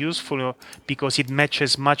 really useful because it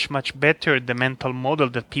matches much, much better the mental model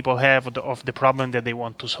that people have of the problem that they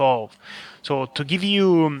want to solve. So to give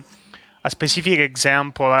you a specific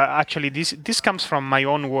example, actually this comes from my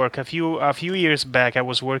own work. A few years back, I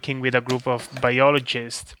was working with a group of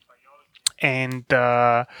biologists, and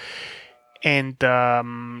so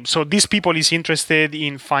these people is interested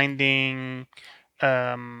in finding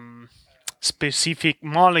specific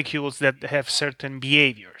molecules that have certain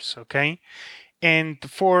behaviors, okay? And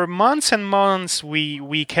for months and months,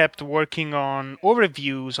 we kept working on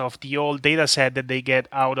overviews of the old data set that they get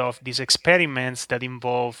out of these experiments that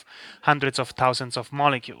involve hundreds of thousands of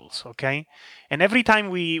molecules, okay? And every time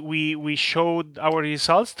we showed our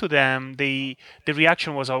results to them, the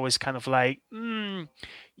reaction was always kind of like,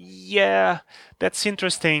 yeah, that's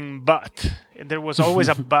interesting, but there was always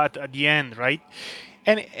a but at the end, right?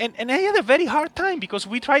 And I had a very hard time because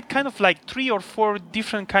we tried kind of like 3 or 4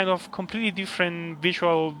 different kind of completely different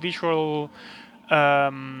visual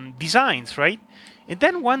designs, right? And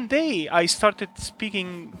then one day I started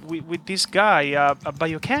speaking with this guy, a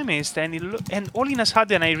biochemist, and all in a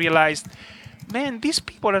sudden I realized, man, these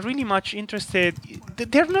people are really much interested.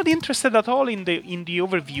 They're not interested at all in the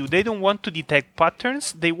overview. They don't want to detect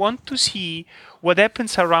patterns. They want to see what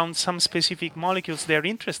happens around some specific molecules they're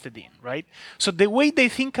interested in, right? So the way they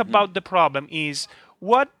think about the problem is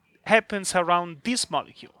what happens around this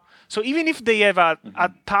molecule. So even if they have a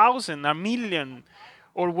 1,000, a million,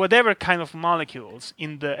 or whatever kind of molecules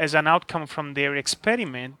as an outcome from their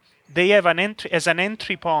experiment, they have an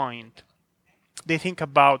entry point. They think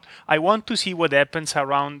about, I want to see what happens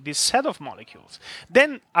around this set of molecules.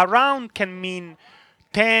 Then around can mean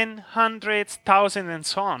 10, hundreds, thousand, and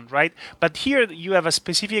so on, right? But here you have a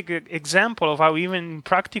specific example of how even in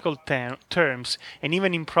practical terms, and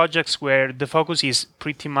even in projects where the focus is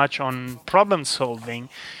pretty much on problem solving,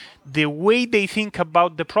 the way they think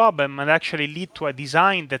about the problem might actually lead to a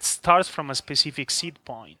design that starts from a specific seed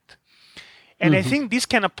point. And I think this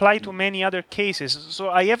can apply to many other cases.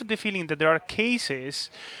 So I have the feeling that there are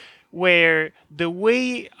cases where the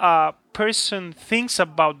way a person thinks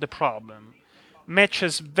about the problem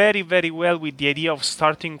matches very, very well with the idea of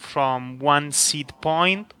starting from one seed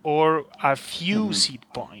point or a few seed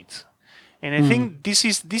points. And I think this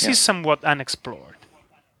is somewhat unexplored.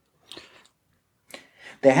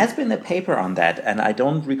 There has been a paper on that, and I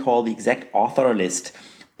don't recall the exact author list,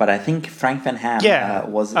 but I think Frank Van Ham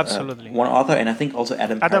was one author, and I think also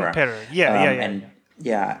Adam Perrer. And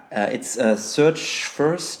it's search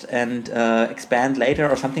first and expand later,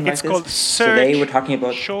 or something like this. It's called search, so they were talking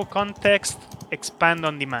about show context, expand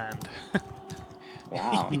on demand.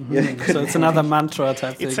 Wow. So it's another mantra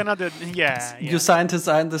type thing. It's another, You scientists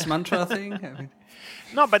are in this mantra thing? I mean.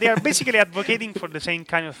 No, but they are basically advocating for the same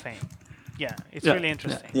kind of thing. Yeah, it's really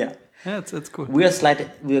interesting. Yeah, it's cool. We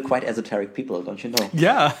are quite esoteric people, don't you know?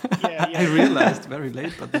 Yeah. I realized very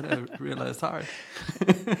late, but then I realized hard.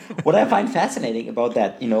 What I find fascinating about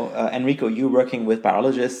that, Enrico, you working with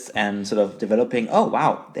biologists and sort of developing,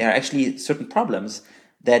 there are actually certain problems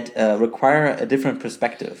that require a different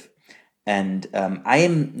perspective. And I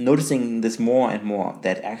am noticing this more and more,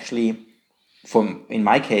 that actually, in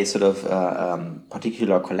my case, sort of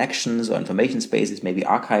particular collections or information spaces, maybe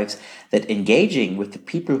archives, that engaging with the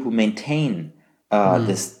people who maintain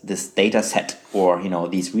this data set or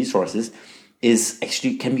these resources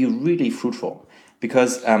can be really fruitful,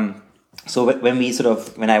 because when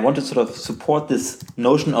I want to sort of support this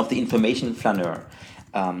notion of the information flaneur,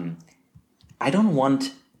 I don't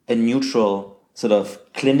want a neutral sort of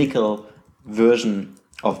clinical version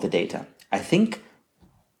of the data. I think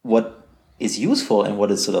what is useful and what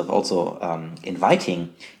is sort of also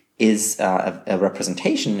inviting is a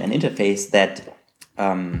representation, an interface that,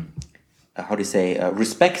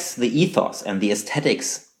 respects the ethos and the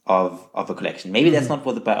aesthetics of a collection. Maybe that's not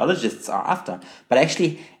what the biologists are after, but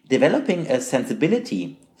actually developing a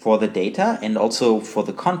sensibility for the data and also for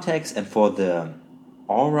the context and for the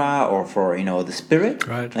aura or for, the spirit.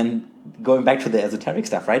 Right. And going back to the esoteric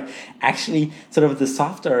stuff, right? Actually, sort of the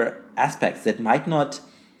softer aspects that might not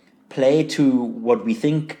play to what we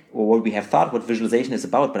think or what we have thought what visualization is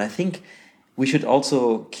about, but I think we should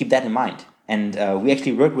also keep that in mind. And we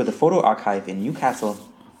actually worked with a photo archive in Newcastle,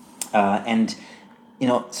 and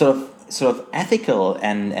sort of sort of ethical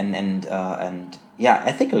and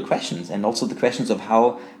ethical questions, and also the questions of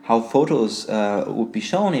how photos would be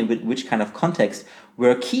shown in which kind of context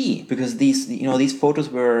were key, because these photos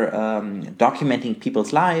were documenting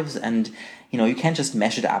people's lives, and you can't just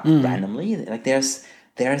mesh it up randomly. Like there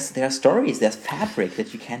are stories, there's fabric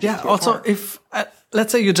that you can't just tear also apart. if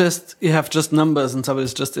let's say you have just numbers and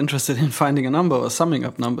somebody's just interested in finding a number or summing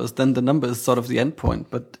up numbers, then the number is sort of the endpoint.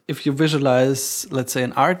 But if you visualize, let's say,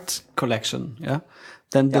 an art collection,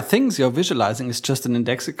 then the things you're visualizing is just an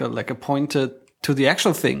indexical, like a pointer to the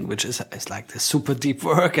actual thing, which is like this super deep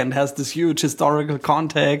work and has this huge historical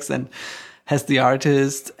context and has the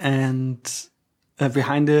artist and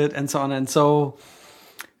behind it and so on. And so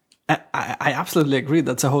I absolutely agree.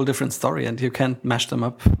 That's a whole different story, and you can't mash them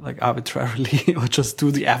up like arbitrarily or just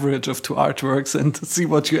do the average of two artworks and see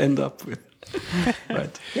what you end up with.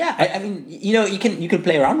 Right. Yeah, I mean, you can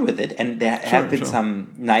play around with it, and there have been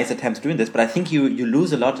some nice attempts doing this, but I think you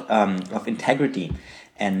lose a lot of integrity,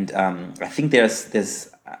 and I think I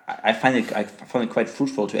found it quite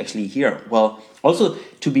fruitful to actually hear. Well, also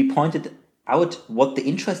to be pointed out what the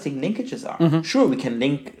interesting linkages are. Mm-hmm. Sure, we can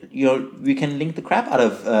link the crap out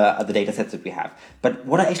of the data sets that we have, but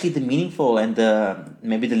what are actually the meaningful and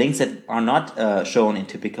maybe the links that are not shown in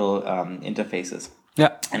typical interfaces?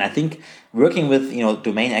 Yeah, and I think working with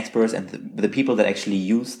domain experts and the people that actually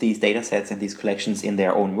use these data sets and these collections in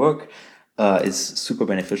their own work is super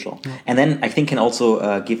beneficial. Yeah. And then I think can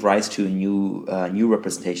also give rise to new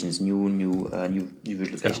representations, new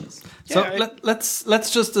visualizations. Yeah. So let's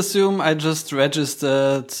just assume I just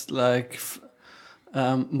registered like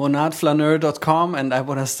monadflaneur.com and I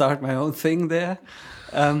want to start my own thing there.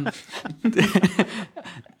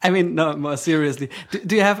 I mean, no, more seriously,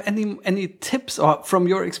 do you have any tips or from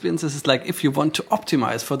your experiences, like if you want to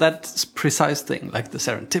optimize for that precise thing, like the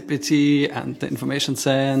serendipity and the information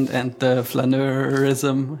send and the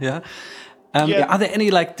flaneurism? Are there any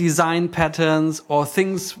like design patterns or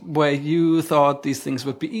things where you thought these things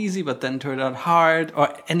would be easy, but then turned out hard,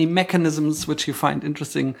 or any mechanisms which you find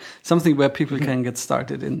interesting, something where people can get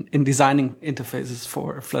started in designing interfaces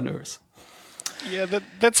for flaneurs? Yeah,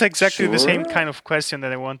 that's exactly the same kind of question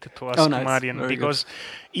that I wanted to ask Marian, because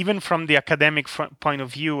even from the academic point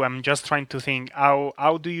of view, I'm just trying to think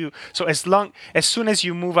how do you, so as soon as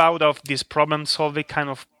you move out of this problem solving kind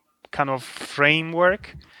of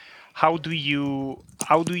framework, how do you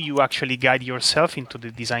actually guide yourself into the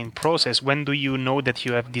design process? When do you know that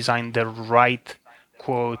you have designed the right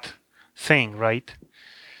quote thing, right?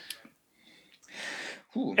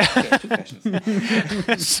 Ooh, okay, 2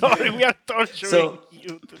 questions. Sorry, we are torturing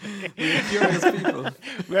you today. We are curious people.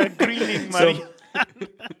 We are grilling Marian.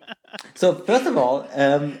 So first of all,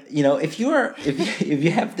 if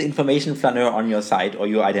you have the information flaneur on your site, or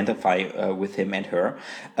you identify with him and her,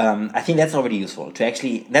 I think that's already useful to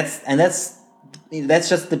actually. That's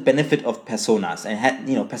just the benefit of personas, and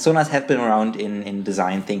personas have been around in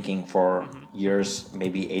design thinking for years,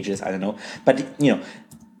 maybe ages. I don't know, but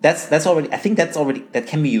That's already. I think that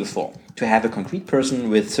can be useful to have a concrete person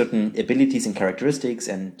with certain abilities and characteristics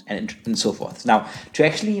and so forth. Now, to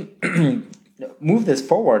actually move this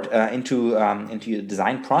forward into your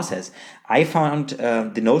design process, I found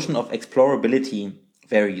the notion of explorability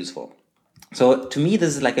very useful. So to me,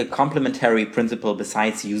 this is like a complementary principle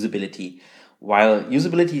besides usability. While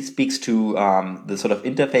usability speaks to the sort of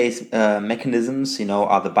interface mechanisms,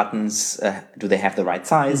 are the buttons, do they have the right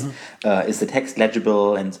size? Mm-hmm. Is the text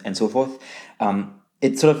legible, and so forth?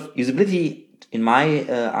 It's sort of usability, in my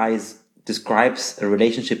eyes, describes a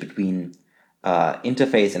relationship between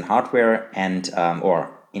interface and hardware and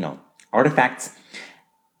artifacts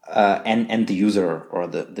and the user or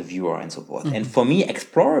the viewer and so forth. Mm-hmm. And for me,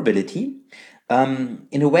 explorability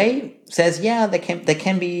in a way says, there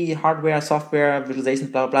can be hardware, software, visualization,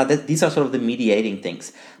 blah, blah, blah. These are sort of the mediating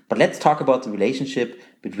things. But let's talk about the relationship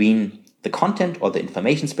between the content or the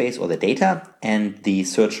information space or the data and the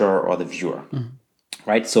searcher or the viewer,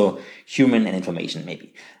 right? So human and information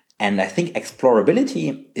maybe. And I think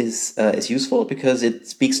explorability is useful because it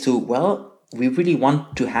speaks to, we really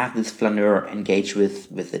want to have this flaneur engage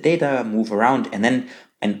with the data, move around, and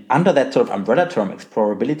under that sort of umbrella term,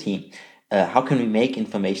 explorability, how can we make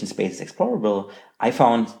information spaces explorable? I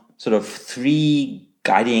found sort of 3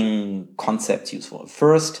 guiding concepts useful.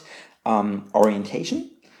 First, orientation.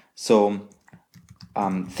 So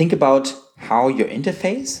think about how your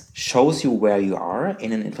interface shows you where you are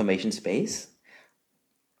in an information space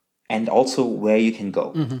and also where you can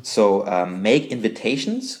go. Mm-hmm. So make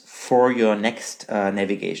invitations for your next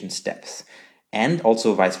navigation steps, and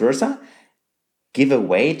also vice versa. Give a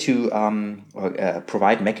way to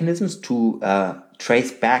provide mechanisms to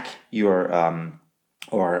trace back your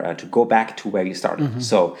or to go back to where you started.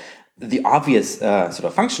 So the obvious sort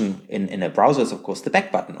of function in a browser is, of course, the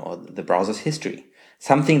back button or the browser's history.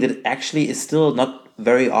 Something that actually is still not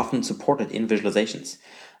very often supported in visualizations.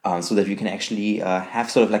 So that you can actually have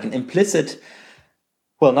sort of like an implicit,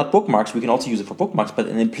 well, not bookmarks, we can also use it for bookmarks, but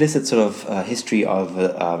an implicit sort of history of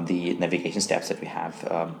the navigation steps that we have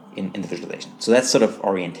in the visualization. So that's sort of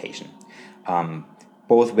orientation,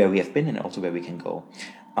 both where we have been and also where we can go.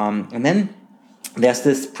 And then there's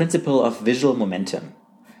this principle of visual momentum.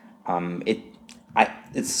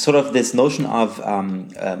 It's sort of this notion of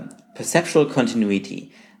perceptual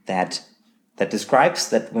continuity that describes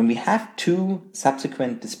that when we have two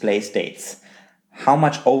subsequent display states, how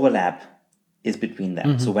much overlap is between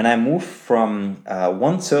them. So when I move from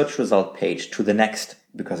one search result page to the next,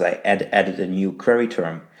 because I added a new query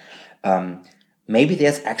term, maybe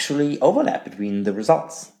there's actually overlap between the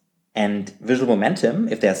results. And visual momentum,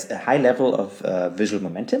 if there's a high level of visual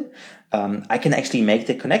momentum, I can actually make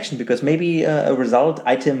the connection because maybe a result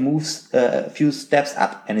item moves a few steps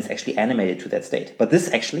up and is actually animated to that state. But this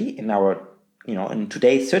actually, in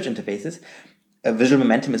today's search interfaces, visual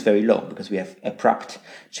momentum is very low because we have abrupt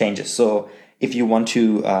changes. So if you want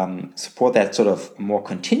to support that sort of more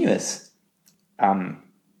continuous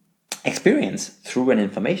experience through an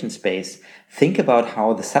information space, think about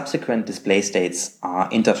how the subsequent display states are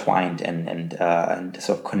intertwined and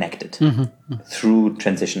sort of connected through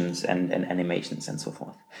transitions and animations and so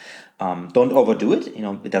forth. Don't overdo it.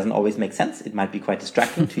 It doesn't always make sense. It might be quite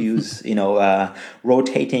distracting to use,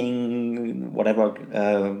 rotating, whatever,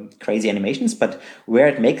 crazy animations. But where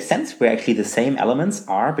it makes sense, where actually the same elements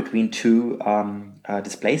are between two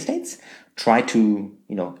display states, try to,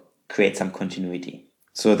 create some continuity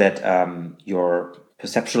so that your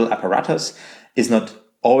perceptual apparatus is not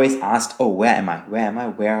always asked, oh, where am I?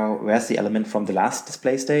 Where's the element from the last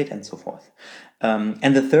display state and so forth.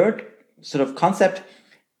 And the third sort of concept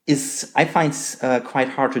is, I find, quite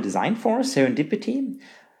hard to design for, serendipity.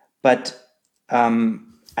 But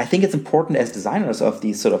I think it's important as designers of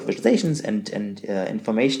these sort of visualizations and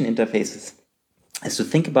information interfaces is to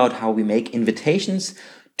think about how we make invitations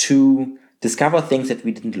to discover things that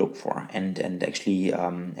we didn't look for and actually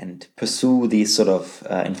and pursue these sort of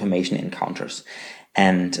information encounters.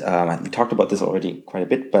 And we talked about this already quite a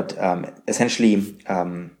bit, but essentially,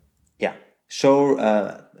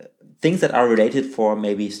 show things that are related for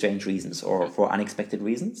maybe strange reasons or for unexpected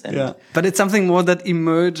reasons. And but it's something more that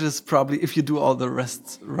emerges probably if you do all the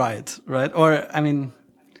rest right? Or, I mean,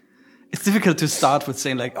 it's difficult to start with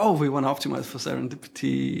saying like, oh, we want to optimize for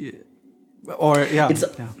serendipity. Or,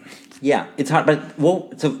 it's hard. But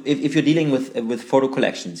so if you're dealing with photo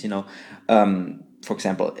collections, for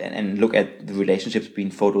example, and look at the relationships between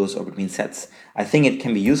photos or between sets, I think it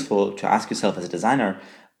can be useful to ask yourself as a designer,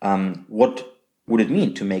 what would it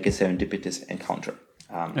mean to make a serendipitous encounter?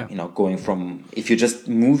 Going from, if you're just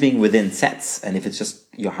moving within sets and if it's just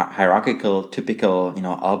your hierarchical, typical,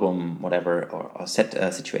 album, whatever, or set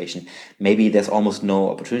situation, maybe there's almost no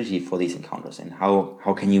opportunity for these encounters. And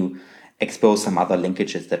how can you expose some other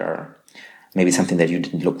linkages that are maybe something that you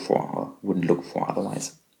didn't look for or wouldn't look for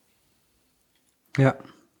otherwise? Yeah,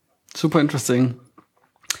 super interesting.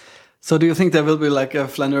 So do you think there will be like a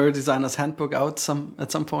flaneur designer's handbook out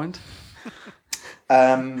at some point?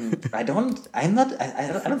 I don't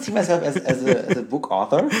see myself as a book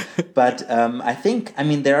author, but I think,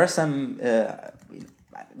 there are some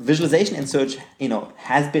visualization in search,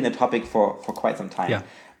 has been a topic for quite some time. Yeah.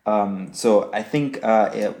 So I think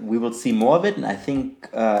we will see more of it, and I think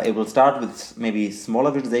it will start with maybe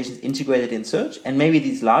smaller visualizations integrated in search, and maybe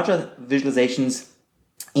these larger visualizations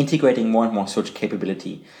integrating more and more search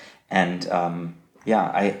capability. And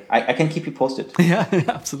I can keep you posted. Yeah,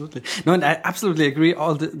 absolutely. No, and I absolutely agree.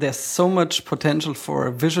 There's so much potential for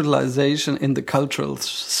visualization in the cultural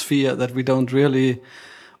sphere that we don't really,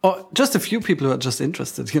 or just a few people who are just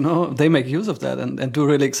interested, they make use of that and do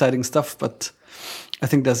really exciting stuff. But I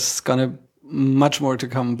think there's gonna much more to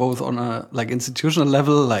come, both on a institutional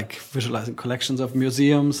level, like visualizing collections of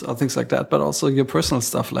museums or things like that, but also your personal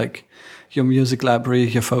stuff, like your music library,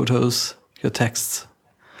 your photos, your texts.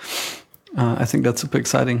 I think that's super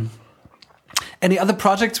exciting. Any other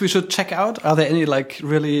projects we should check out? Are there any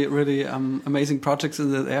really, really amazing projects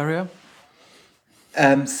in that area?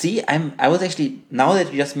 I was actually, now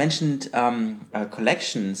that you just mentioned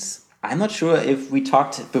collections, I'm not sure if we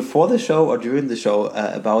talked before the show or during the show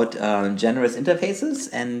about generous interfaces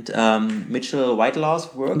and Mitchell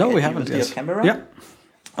Whitelaw's work. No, we at haven't. University of Canberra. Yeah.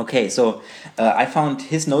 Okay, so I found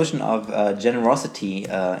his notion of generosity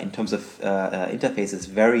in terms of interfaces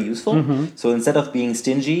very useful. So instead of being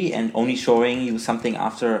stingy and only showing you something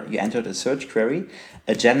after you entered a search query,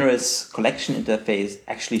 a generous collection interface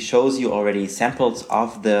actually shows you already samples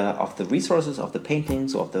of the resources, of the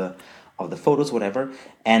paintings, of the photos, whatever,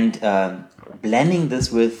 and blending this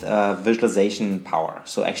with visualization power.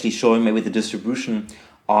 So actually showing maybe the distribution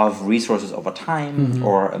of resources over time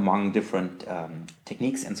or among different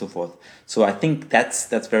techniques and so forth. So I think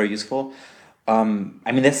that's very useful. I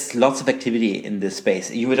mean, there's lots of activity in this space.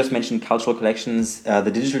 You just mentioned cultural collections.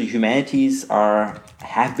 The digital humanities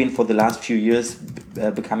have been for the last few years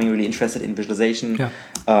becoming really interested in visualization. Yeah.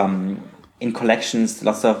 In collections,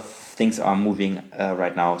 lots of things are moving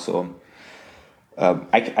right now. So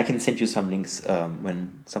I can send you some links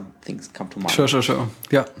when some things come to mind. Sure.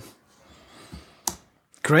 Yeah.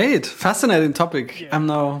 Great, fascinating topic. Yeah.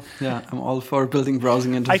 I'm all for building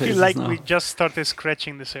browsing interfaces. I feel like now. we just started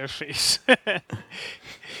scratching the surface.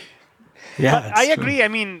 Yeah, but I agree. I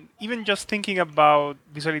mean, even just thinking about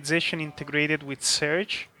visualization integrated with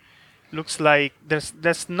search, looks like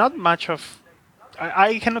there's not much of.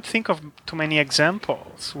 I cannot think of too many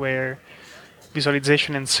examples where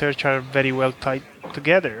visualization and search are very well tied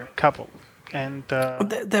together, coupled. And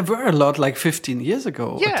there were a lot like 15 years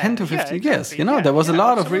ago, or 10 to 15 years. You know, there was a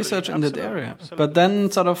lot of research in that area. But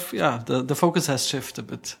then sort of, the focus has shifted a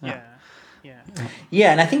bit.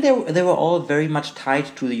 Yeah, and I think they were all very much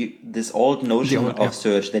tied to this old notion of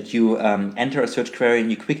search, that you enter a search query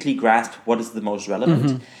and you quickly grasp what is the most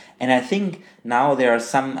relevant. And I think now there are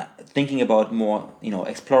some thinking about more,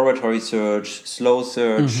 exploratory search, slow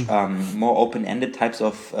search, more open-ended types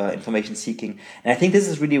of information seeking. And I think this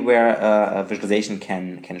is really where visualization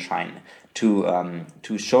can shine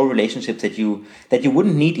to show relationships that you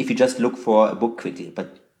wouldn't need if you just look for a book quickly,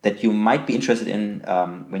 but that you might be interested in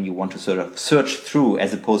when you want to sort of search through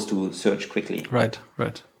as opposed to search quickly. Right.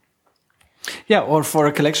 Yeah, or for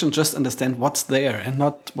a collection, just understand what's there and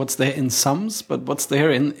not what's there in sums, but what's there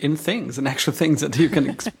in things, in actual things that you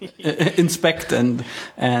can inspect and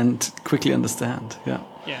quickly understand.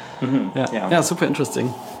 Yeah, super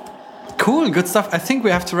interesting. Cool, good stuff. I think we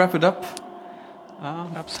have to wrap it up.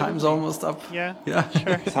 Time's almost up. Yeah.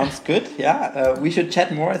 Sure. Sounds good. Yeah, we should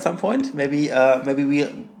chat more at some point. Maybe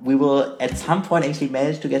we will at some point actually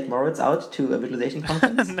manage to get Moritz out to a visualization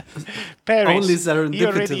conference. Paris. Only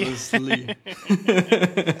serendipitously.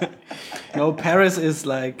 No, Paris is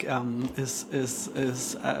like is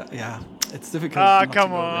it's difficult. Not Come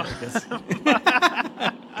to go on. there, I guess.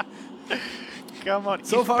 Come on.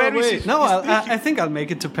 So If far Paris away. is- No, is I think I'll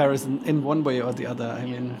make it to Paris in one way or the other. I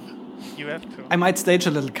mean, you have to. I might stage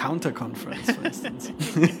a little counter conference, for instance.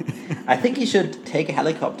 I think you should take a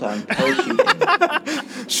helicopter and parachute.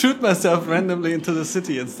 Shoot myself randomly into the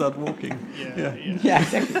city and start walking. Yeah,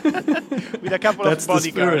 exactly. With a couple That's of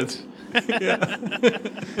the bodyguards.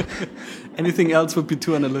 Anything else would be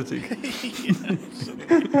too analytic.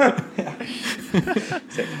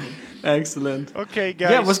 Excellent. Okay,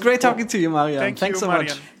 guys. Yeah, it was great talking to you, Marian. Thanks so Marian.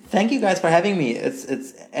 much. Thank you guys for having me. It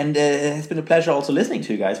has been a pleasure also listening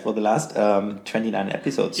to you guys for the last 29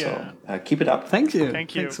 episodes. Yeah. So keep it up. Thank you.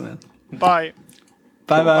 Thank you. Thanks, man. Bye.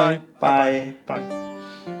 Bye-bye. Bye. Bye.